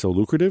why it's so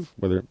lucrative.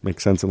 Whether it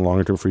makes sense in the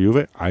longer term for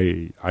Juve,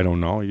 I don't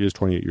know. He is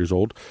 28 years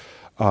old,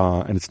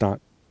 and it's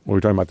not. We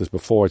were talking about this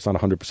before. It's not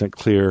 100%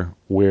 clear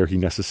where he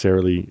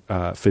necessarily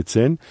fits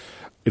in.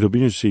 It'll be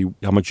interesting to see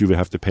how much Juve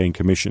have to pay in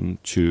commission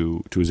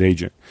to his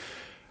agent.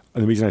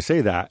 And the reason I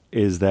say that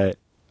is that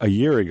a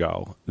year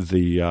ago,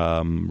 the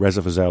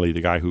Reza Fazeli,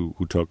 the guy who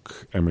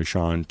took Emre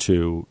Can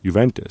to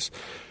Juventus,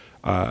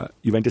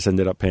 Juventus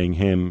ended up paying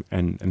him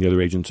and the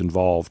other agents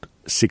involved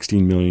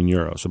 16 million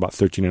euros, so about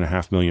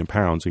 13.5 million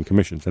pounds in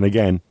commissions. And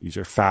again, these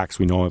are facts.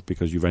 We know it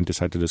because Juventus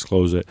had to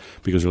disclose it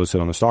because they're listed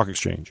on the stock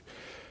exchange.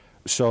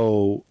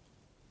 So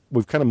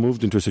we've kind of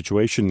moved into a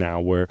situation now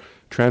where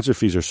transfer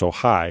fees are so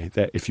high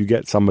that if you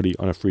get somebody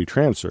on a free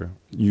transfer,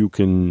 you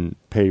can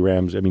pay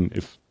Ramsey.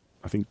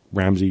 I think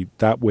Ramsey,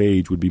 that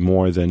wage would be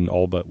more than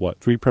all but,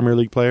 3 Premier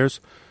League players?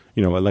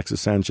 Alexis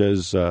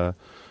Sanchez,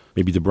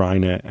 maybe De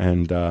Bruyne,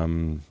 and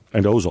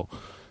Ozil.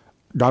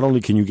 Not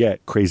only can you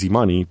get crazy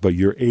money, but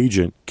your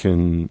agent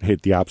can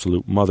hit the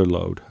absolute mother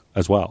load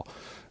as well.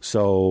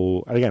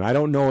 So, again, I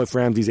don't know if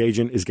Ramsey's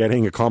agent is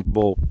getting a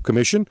comparable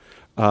commission,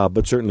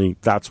 but certainly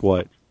that's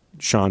what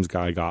Sean's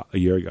guy got a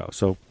year ago.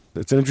 So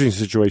it's an interesting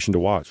situation to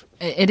watch.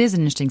 It is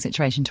an interesting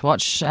situation to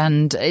watch,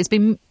 and it's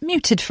been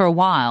muted for a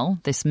while,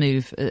 this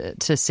move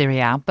to Serie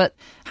A. But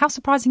how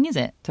surprising is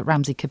it that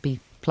Ramsey could be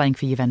playing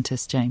for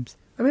Juventus, James?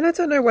 I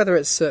don't know whether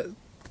it's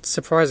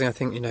surprising. I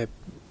think,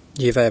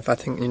 Juve, I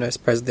think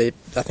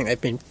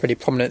they've been pretty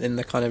prominent in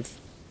the kind of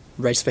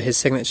race for his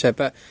signature,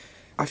 but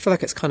I feel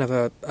like it's kind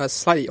of a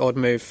slightly odd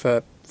move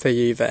for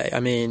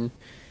Juve.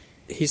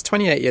 He's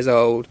 28 years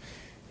old.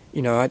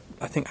 I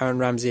think Aaron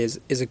Ramsey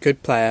is a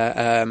good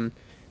player,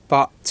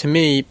 but to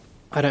me,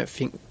 I don't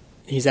think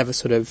he's ever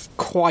sort of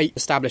quite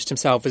established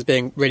himself as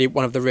being really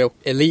one of the real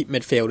elite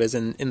midfielders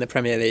in the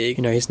Premier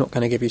League. He's not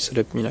going to give you sort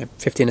of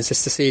 15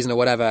 assists a season or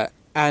whatever.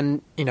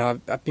 And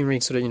I've been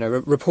reading sort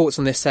of reports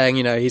on this saying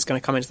he's going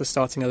to come into the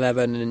starting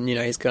 11 and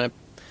it's going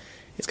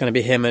to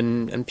be him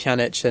and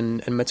Pjanic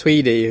and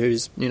Matuidi,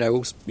 who's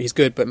he's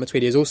good, but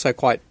Matuidi is also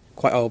quite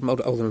old,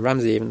 older than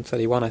Ramsey, even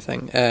 31, I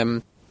think.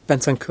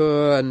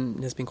 Bentancur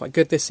and has been quite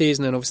good this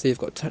season, and obviously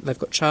they've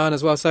got Can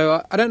as well.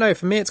 So I don't know.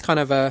 For me, it's kind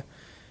of an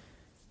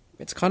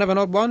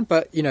odd one.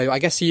 But I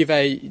guess Juve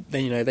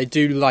they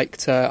do like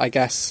to, I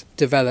guess,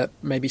 develop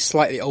maybe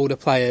slightly older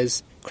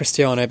players.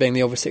 Cristiano being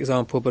the obvious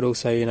example, but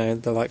also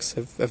the likes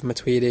of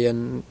Matuidi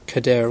and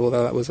Kadir,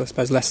 although that was, I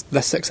suppose,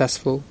 less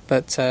successful.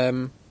 But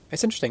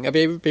it's interesting.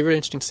 It'd be really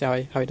interesting to see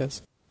how he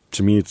does.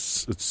 To me,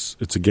 it's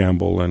a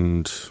gamble,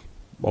 and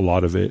a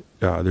lot of it,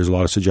 there's a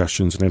lot of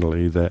suggestions in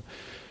Italy that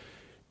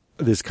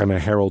this kind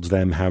of heralds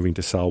them having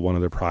to sell one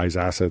of their prize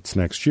assets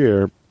next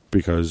year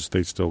because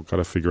they still got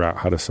to figure out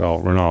how to sell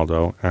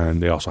Ronaldo,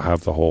 and they also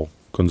have the whole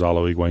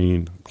Gonzalo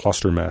Higuain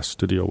cluster mess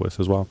to deal with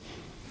as well.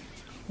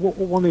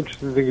 One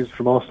interesting thing is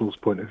from Arsenal's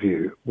point of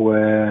view,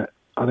 where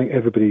I think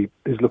everybody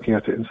is looking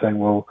at it and saying,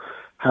 well,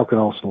 how can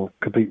Arsenal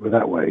compete with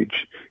that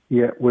wage?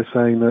 Yet we're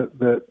saying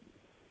that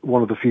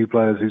one of the few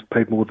players who's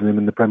paid more than him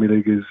in the Premier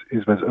League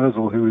is Mesut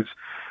Ozil, who is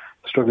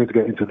struggling to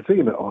get into the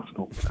team at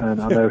Arsenal.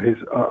 And I know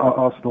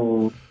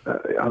Arsenal,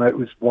 I know it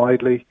was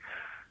widely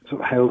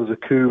sort of hailed as a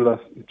coup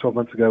 12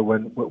 months ago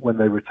when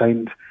they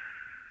retained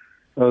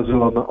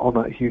Ozil on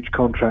that huge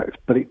contract,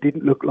 but it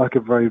didn't look like a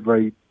very,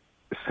 very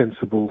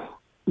sensible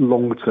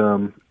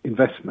long-term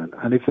investment.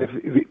 And if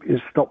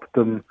it stopped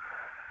them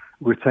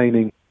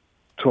retaining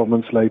 12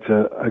 months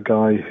later a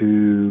guy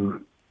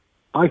who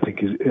I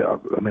think is,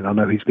 I mean, I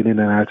know he's been in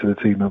and out of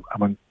the team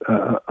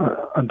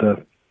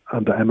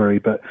under Emery,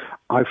 but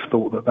I've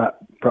thought that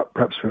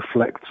perhaps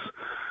reflects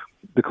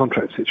the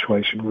contract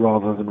situation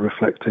rather than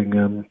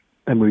reflecting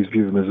Emery's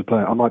view of him as a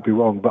player. I might be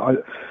wrong,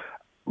 but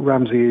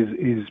Ramsey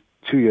is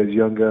 2 years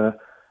younger,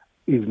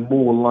 is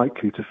more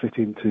likely to fit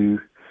into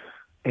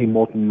a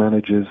modern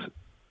manager's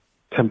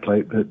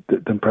template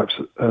than perhaps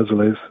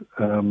Ozil is,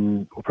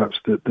 or perhaps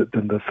than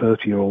the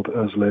 30-year-old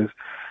Ozil is.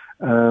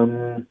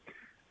 And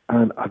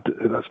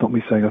that's not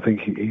me saying I think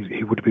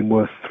he would have been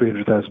worth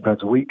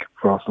 £300,000 a week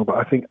for Arsenal, but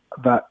I think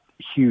that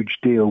huge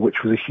deal,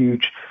 which was a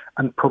huge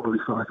and probably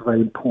felt like a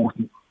very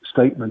important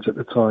statement at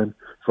the time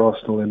for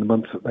Arsenal in the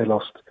months that they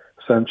lost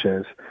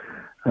Sanchez,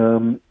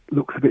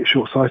 looks a bit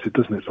short-sighted,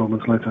 doesn't it, 12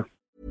 months later?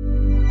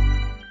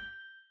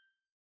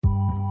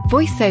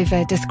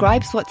 VoiceOver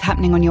describes what's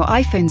happening on your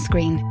iPhone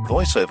screen,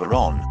 VoiceOver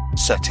on,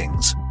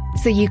 settings,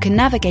 so you can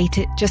navigate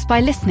it just by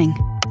listening.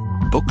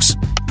 books,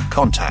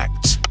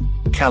 contacts,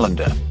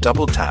 calendar,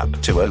 double tap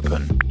to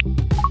open.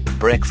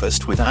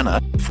 Breakfast with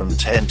Anna from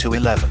 10 to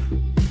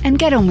 11. And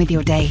get on with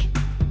your day.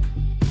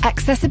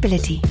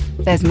 Accessibility.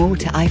 There's more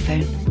to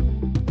iPhone.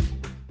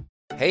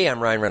 Hey, I'm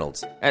Ryan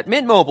Reynolds. At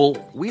Mint Mobile,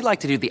 we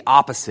like to do the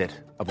opposite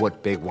of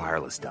what Big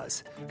Wireless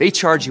does. They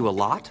charge you a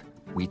lot,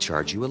 we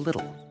charge you a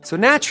little. So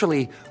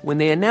naturally, when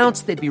they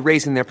announced they'd be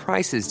raising their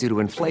prices due to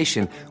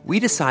inflation, we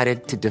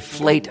decided to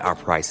deflate our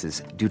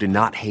prices due to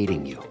not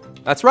hating you.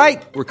 That's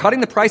right. We're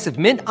cutting the price of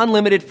Mint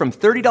Unlimited from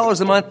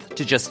 $30 a month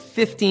to just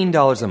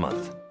 $15 a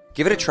month.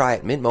 Give it a try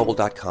at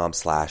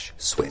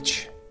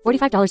mintmobile.com/switch.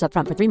 $45 up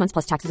front for 3 months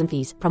plus taxes and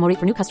fees. Promo rate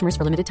for new customers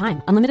for limited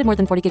time. Unlimited more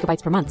than 40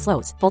 gigabytes per month.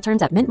 Slows full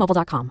terms at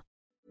mintmobile.com.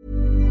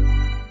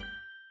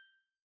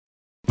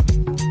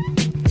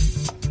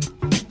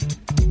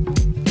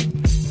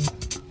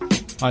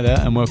 Hi there,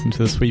 and welcome to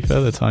The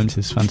Sweeper, the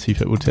Times' fantasy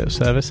football tips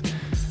service.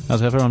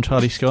 As ever, I'm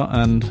Charlie Scott,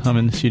 and I'm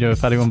in the studio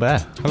with Paddy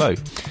Wambert. Hello.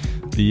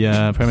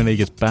 The Premier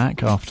League is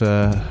back after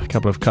a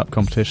couple of cup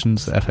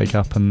competitions, the FA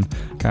Cup and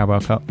Carabao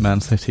Cup.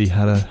 Man City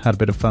had a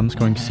bit of fun,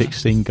 scoring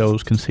 16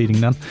 goals, conceding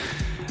none.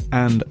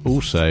 And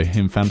also,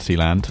 in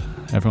Fantasyland,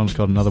 everyone's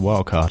got another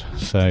wildcard.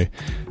 So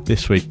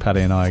this week,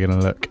 Paddy and I are going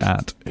to look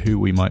at who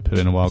we might put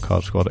in a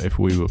wildcard squad if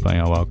we were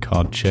playing our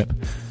wildcard chip.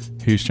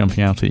 Who's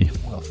jumping out at you?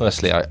 Well,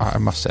 firstly, I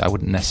must say I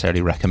wouldn't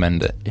necessarily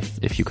recommend it.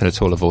 If you could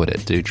at all avoid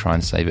it, do try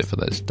and save it for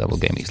those double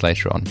game weeks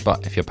later on.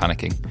 But if you're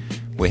panicking,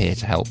 we're here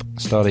to help.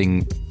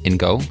 Starting in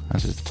goal,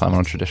 as is the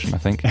time-honoured tradition, I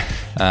think.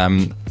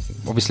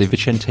 Obviously,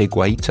 Vicente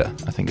Guaita,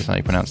 I think is how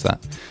you pronounce that,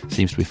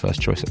 seems to be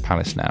first choice at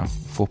Palace now.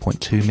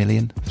 4.2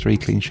 million, 3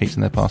 clean sheets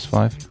in their past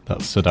 5.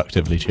 That's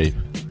seductively cheap.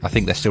 I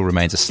think there still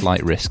remains a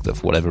slight risk that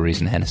for whatever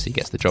reason Hennessy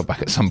gets the job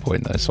back at some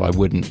point, though, so I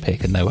wouldn't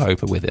pick a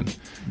no-hoper with him.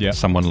 Yep.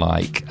 Someone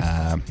like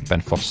Ben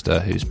Foster,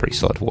 who's pretty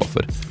solid for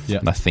Watford. Yep.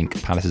 And I think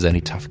Palace's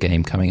only tough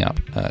game coming up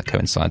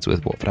coincides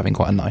with Watford having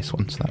quite a nice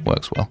one, so that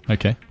works well.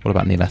 Okay. What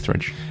about Neil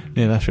Etheridge?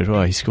 Neil Etheridge,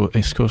 well, he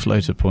scores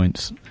loads of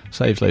points,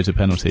 saves loads of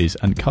penalties,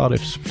 and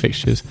Cardiff's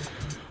fixtures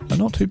are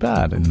not too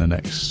bad in the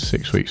next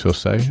 6 weeks or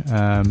so.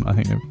 I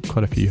think there are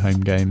quite a few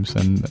home games,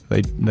 and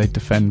they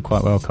defend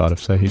quite well,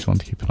 Cardiff, so he's one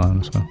to keep an eye on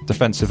as well.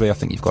 Defensively, I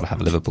think you've got to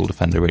have a Liverpool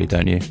defender, really,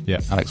 don't you?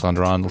 Yeah.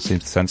 Alexander-Arnold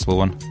seems the sensible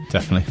one.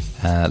 Definitely.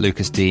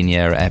 Lucas Digne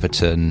at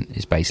Everton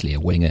is basically a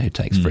winger who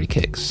takes free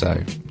kicks,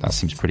 so that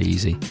seems pretty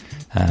easy.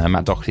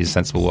 Matt Doherty's a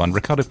sensible one.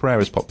 Ricardo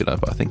Pereira is popular,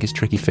 but I think his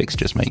tricky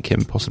fixtures make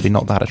him possibly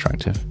not that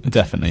attractive.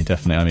 Definitely.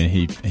 I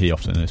mean, he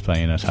often is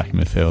playing in attacking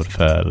midfield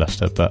for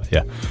Leicester, but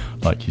yeah,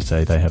 like you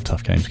say, they have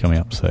tough games coming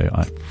up, so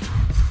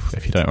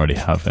if you don't already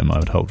have him, I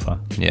would hold fire.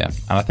 Yeah,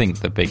 and I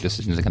think the big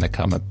decisions are going to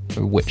come at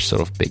which sort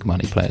of big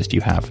money players do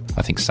you have.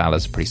 I think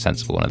Salah's a pretty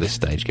sensible one at this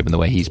stage, given the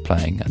way he's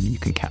playing, and you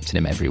can captain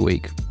him every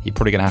week. You're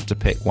probably going to have to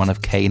pick one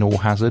of Kane or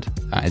Hazard,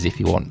 as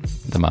if you want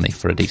the money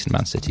for a decent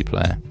Man City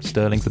player.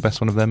 Sterling's the best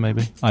one of them,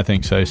 maybe? I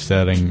think so.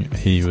 Sterling,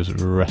 he was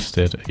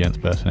rested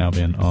against Burton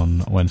Albion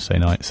on Wednesday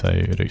night, so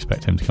you'd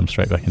expect him to come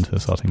straight back into the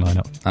starting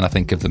lineup. And I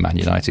think of the Man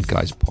United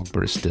guys,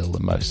 Pogba is still the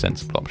most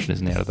sensible option,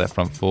 isn't he, out of their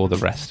front four? The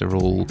rest are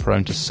all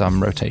prone to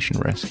some rotation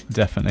risk.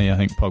 Definitely. I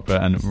think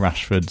Pogba and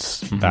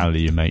Rashford's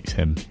value makes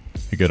him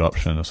a good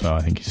option as well.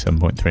 I think he's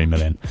 7.3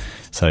 million,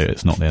 so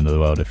it's not the end of the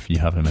world if you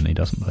have him and he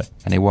doesn't play.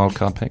 Any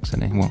wildcard picks?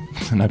 Any? Well,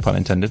 no pun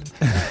intended.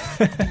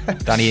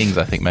 Danny Ings,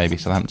 I think maybe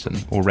Southampton,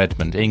 or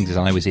Redmond. Ings is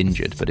always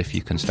injured, but if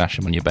you can stash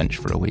him on your bench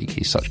for a week,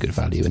 he's such good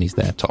value and he's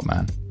their top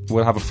man.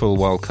 We'll have a full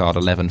wildcard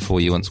 11 for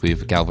you once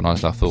we've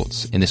galvanised our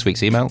thoughts in this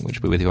week's email, which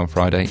will be with you on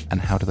Friday.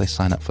 And how do they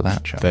sign up for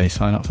that, Charlie? They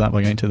sign up for that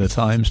by going to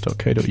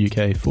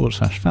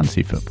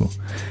thetimes.co.uk/fantasyfootball.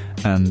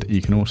 And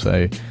you can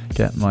also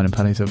get mine and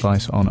Paddy's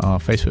advice on our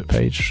Facebook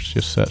page.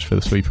 Just search for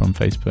The Sweeper on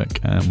Facebook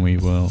and we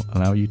will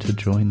allow you to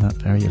join that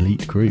very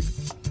elite group.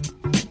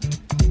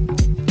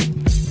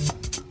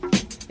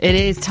 It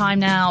is time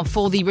now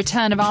for the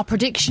return of our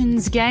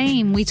predictions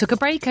game. We took a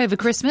break over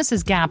Christmas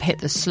as Gab hit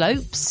the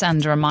slopes,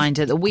 and a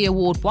reminder that we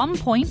award 1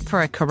 point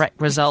for a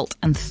correct result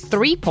and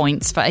 3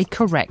 points for a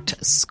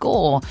correct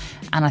score.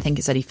 And I think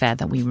it's only fair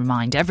that we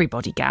remind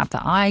everybody, Gab,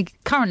 that I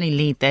currently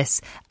lead this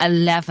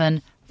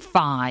 11-5.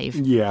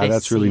 Yeah,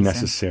 that's really season.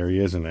 Necessary,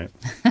 isn't it?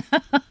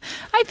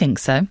 I think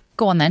so.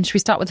 Go on then. Should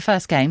we start with the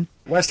first game?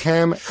 West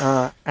Ham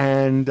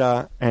and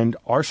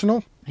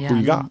Arsenal. Yeah, Who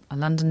you got? A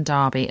London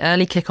derby.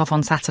 Early kickoff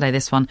on Saturday,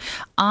 this one.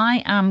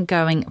 I am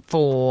going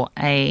for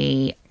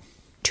a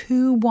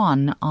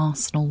 2-1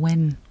 Arsenal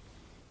win.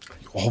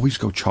 You always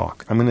go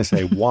chalk. I'm going to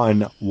say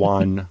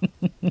 1-1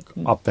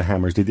 up the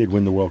Hammers. They did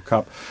win the World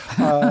Cup.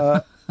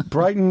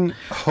 Brighton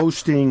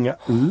hosting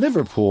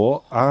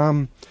Liverpool.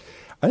 I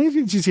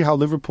think you see how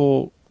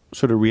Liverpool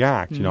sort of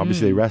react. You know,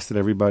 obviously they rested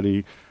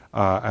everybody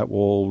at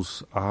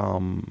Wolves.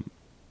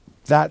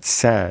 That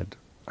said,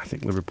 I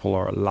think Liverpool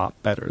are a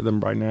lot better than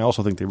Brighton. I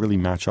also think they really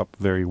match up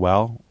very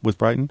well with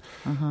Brighton.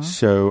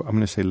 So I'm going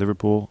to say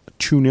Liverpool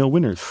 2-0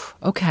 winners.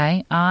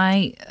 Okay,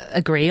 I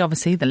agree,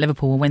 obviously, that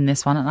Liverpool will win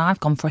this one, and I've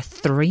gone for a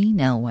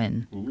 3-0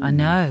 win. Ooh. I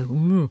know.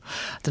 Ooh.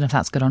 I don't know if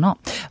that's good or not.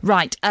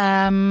 Right,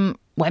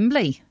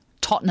 Wembley,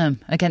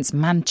 Tottenham against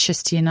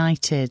Manchester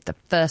United. The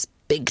first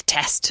big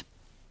test,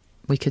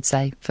 we could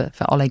say, for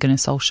Ole Gunnar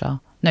Solskjaer.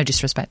 No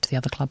disrespect to the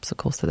other clubs, of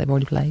course, that they've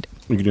already played.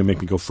 You're going to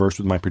make me go first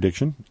with my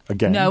prediction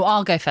again? No,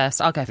 I'll go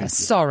first.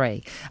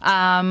 Sorry.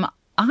 I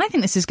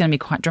think this is going to be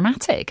quite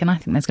dramatic, and I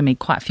think there's going to be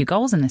quite a few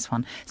goals in this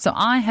one. So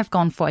I have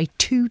gone for a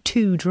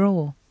 2-2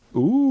 draw.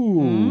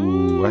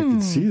 Ooh, I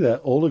can see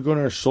that. Ole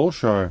Gunnar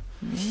Solskjaer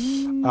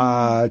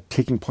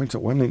taking points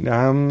at Wembley.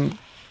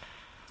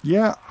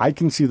 Yeah, I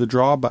can see the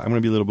draw, but I'm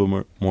going to be a little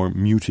bit more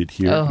muted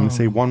here. I'm going to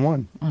say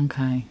 1-1.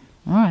 Okay.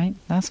 All right,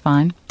 that's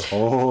fine.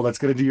 Oh, that's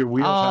going to do your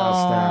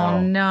wheelhouse now.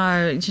 Oh,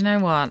 no. Do you know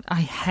what?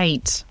 I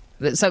hate...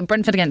 So,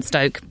 Brentford against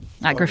Stoke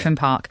at Griffin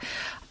Park.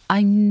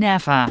 I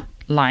never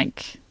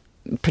like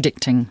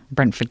predicting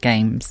Brentford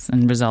games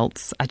and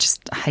results. I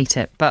just hate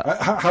it. But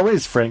how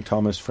is Frank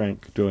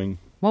doing?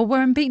 Well,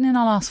 we're unbeaten in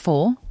our last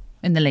 4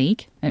 in the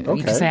league. You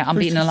can say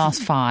unbeaten in the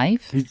last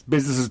 5. His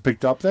business has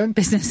picked up then?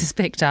 Business has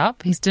picked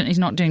up. He's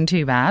not doing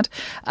too bad.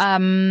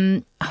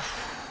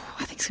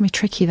 I think it's going to be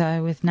tricky,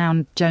 though, with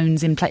now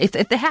Jones in play.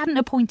 If they hadn't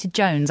appointed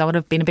Jones, I would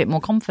have been a bit more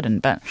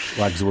confident. But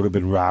because it would have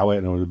been Rowett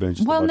and it would have been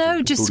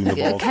just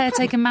a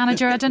caretaker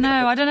manager. I don't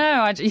know.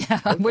 I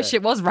wish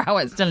it was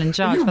Rowett still in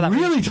charge. You for that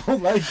really reason.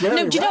 don't like Gary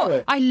No, do you know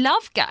Rowett? I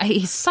love Gary.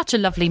 He's such a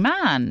lovely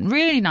man,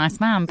 really nice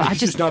man. But I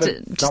just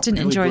didn't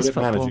enjoy his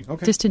football.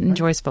 Okay. Just didn't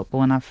enjoy his football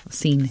when I've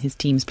seen his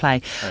teams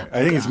play. Right.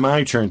 I think it's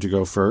my turn to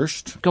go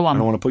first. Go on. I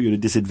don't want to put you at a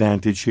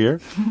disadvantage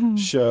here.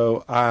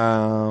 So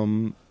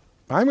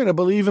I'm going to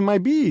believe in my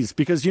bees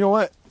because you know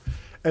what?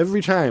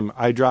 Every time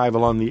I drive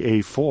along the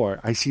A4,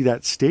 I see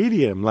that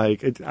stadium,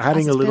 like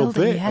adding a little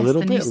bit.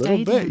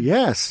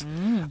 Yes.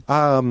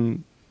 It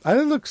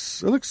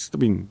looks. I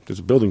mean, there's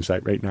a building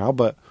site right now,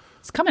 but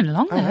it's coming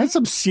along. That's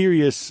some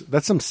serious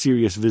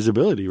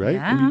visibility, right?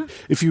 Yeah. I mean,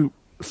 if you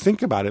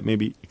think about it,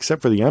 maybe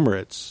except for the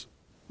Emirates,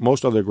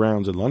 most other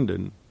grounds in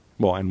London,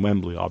 well, and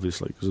Wembley,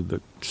 obviously, because of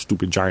the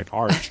stupid giant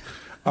arch.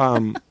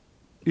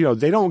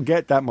 They don't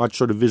get that much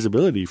sort of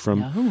visibility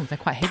from they're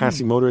quite hidden.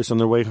 Passing motorists on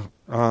their way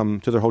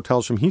to their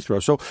hotels from Heathrow.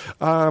 So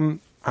I'm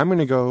going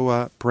to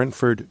go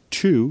Brentford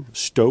 2,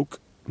 Stoke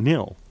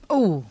 0.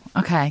 Oh,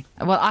 okay.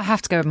 Well, I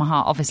have to go with my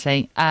heart,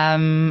 obviously.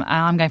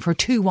 I'm going for a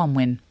 2-1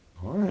 win.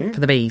 All right.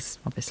 For the Bees,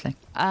 obviously.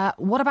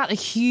 What about a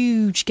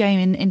huge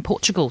game in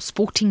Portugal?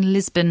 Sporting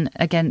Lisbon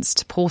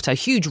against Porto.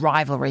 Huge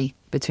rivalry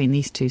between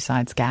these two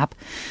sides, Gab.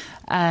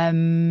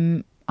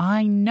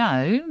 I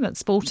know that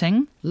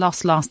Sporting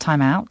lost last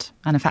time out,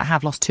 and in fact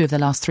have lost 2 of their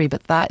last 3,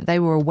 but they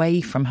were away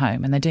from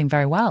home, and they're doing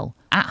very well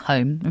at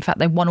home. In fact,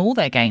 they won all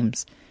their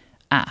games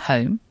at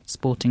home,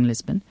 Sporting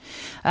Lisbon.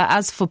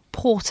 As for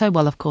Porto,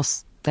 well, of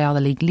course, they are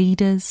the league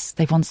leaders.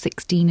 They've won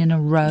 16 in a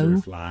row.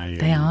 They're flying.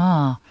 They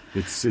are.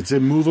 It's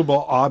a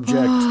movable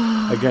object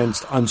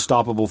against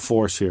unstoppable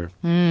force here.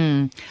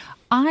 I,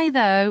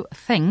 though,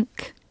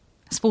 think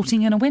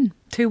Sporting are going to win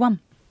 2-1.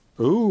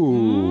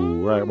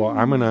 Ooh, right. Well,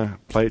 I'm going to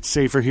play it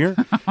safer here.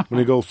 I'm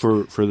going to go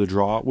for the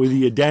draw with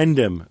the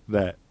addendum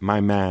that my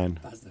man,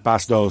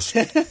 Bastos,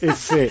 if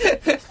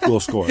fit,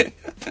 will score.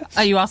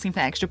 Are you asking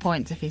for extra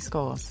points if he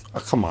scores? Oh,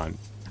 come on.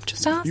 I've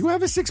just asked. You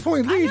have a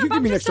 6-point lead. You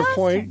give me an extra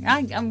point.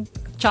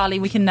 Charlie,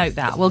 we can note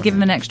that. We'll give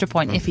him an extra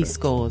point if he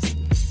scores.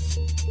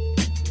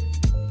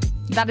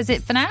 that is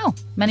it for now.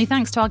 Many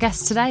thanks to our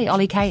guests today,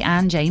 Ollie Kay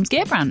and James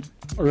Gearbrandt.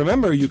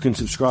 Remember, you can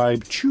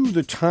subscribe to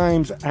The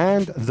Times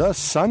and The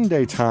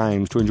Sunday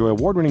Times to enjoy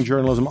award-winning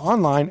journalism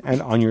online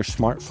and on your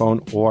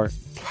smartphone or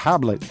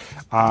tablet.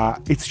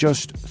 It's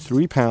just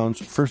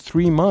 £3 for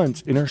 3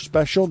 months in our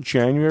special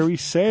January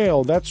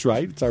sale. That's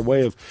right. It's our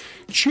way of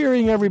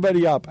cheering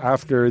everybody up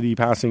after the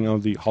passing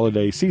of the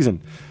holiday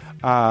season.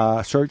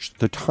 Search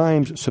The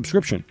Times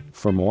subscription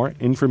for more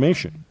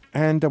information.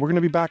 And we're going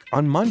to be back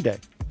on Monday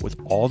with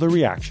all the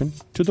reaction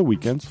to the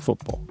weekend's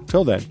football.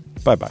 Till then,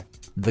 bye-bye.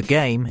 The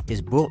Game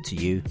is brought to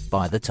you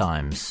by The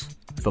Times.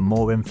 For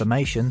more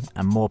information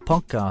and more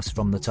podcasts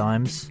from The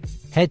Times,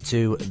 head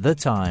to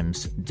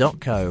thetimes.co.uk.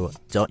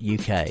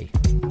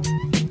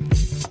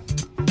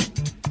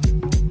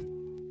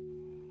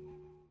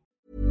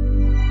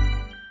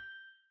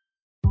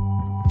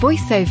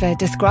 VoiceOver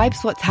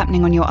describes what's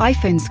happening on your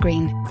iPhone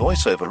screen,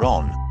 VoiceOver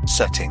on,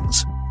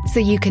 settings, so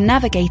you can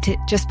navigate it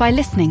just by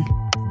listening.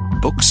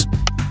 books,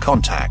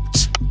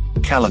 contacts,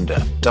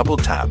 calendar, double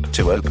tap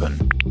to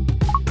open.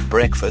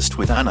 Breakfast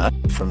with Anna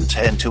from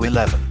 10 to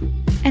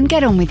 11. And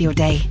get on with your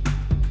day.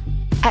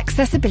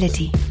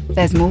 Accessibility.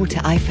 There's more to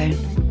iPhone.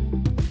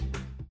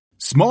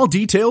 Small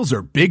details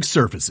are big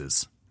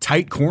surfaces.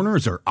 Tight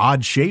corners are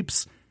odd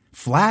shapes.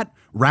 Flat,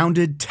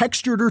 rounded,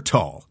 textured, or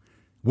tall.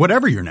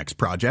 Whatever your next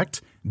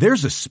project,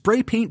 there's a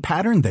spray paint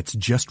pattern that's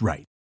just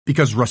right.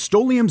 Because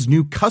Rust-Oleum's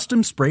new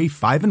Custom Spray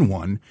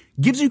 5-in-1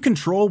 gives you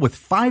control with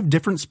 5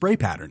 different spray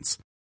patterns.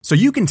 So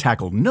you can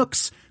tackle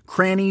nooks,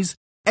 crannies,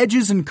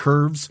 edges, and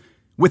curves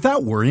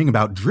without worrying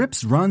about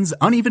drips, runs,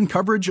 uneven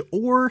coverage,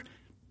 or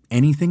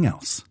anything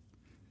else.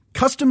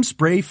 Custom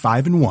Spray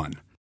 5-in-1.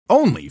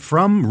 Only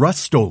from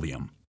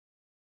Rust-Oleum.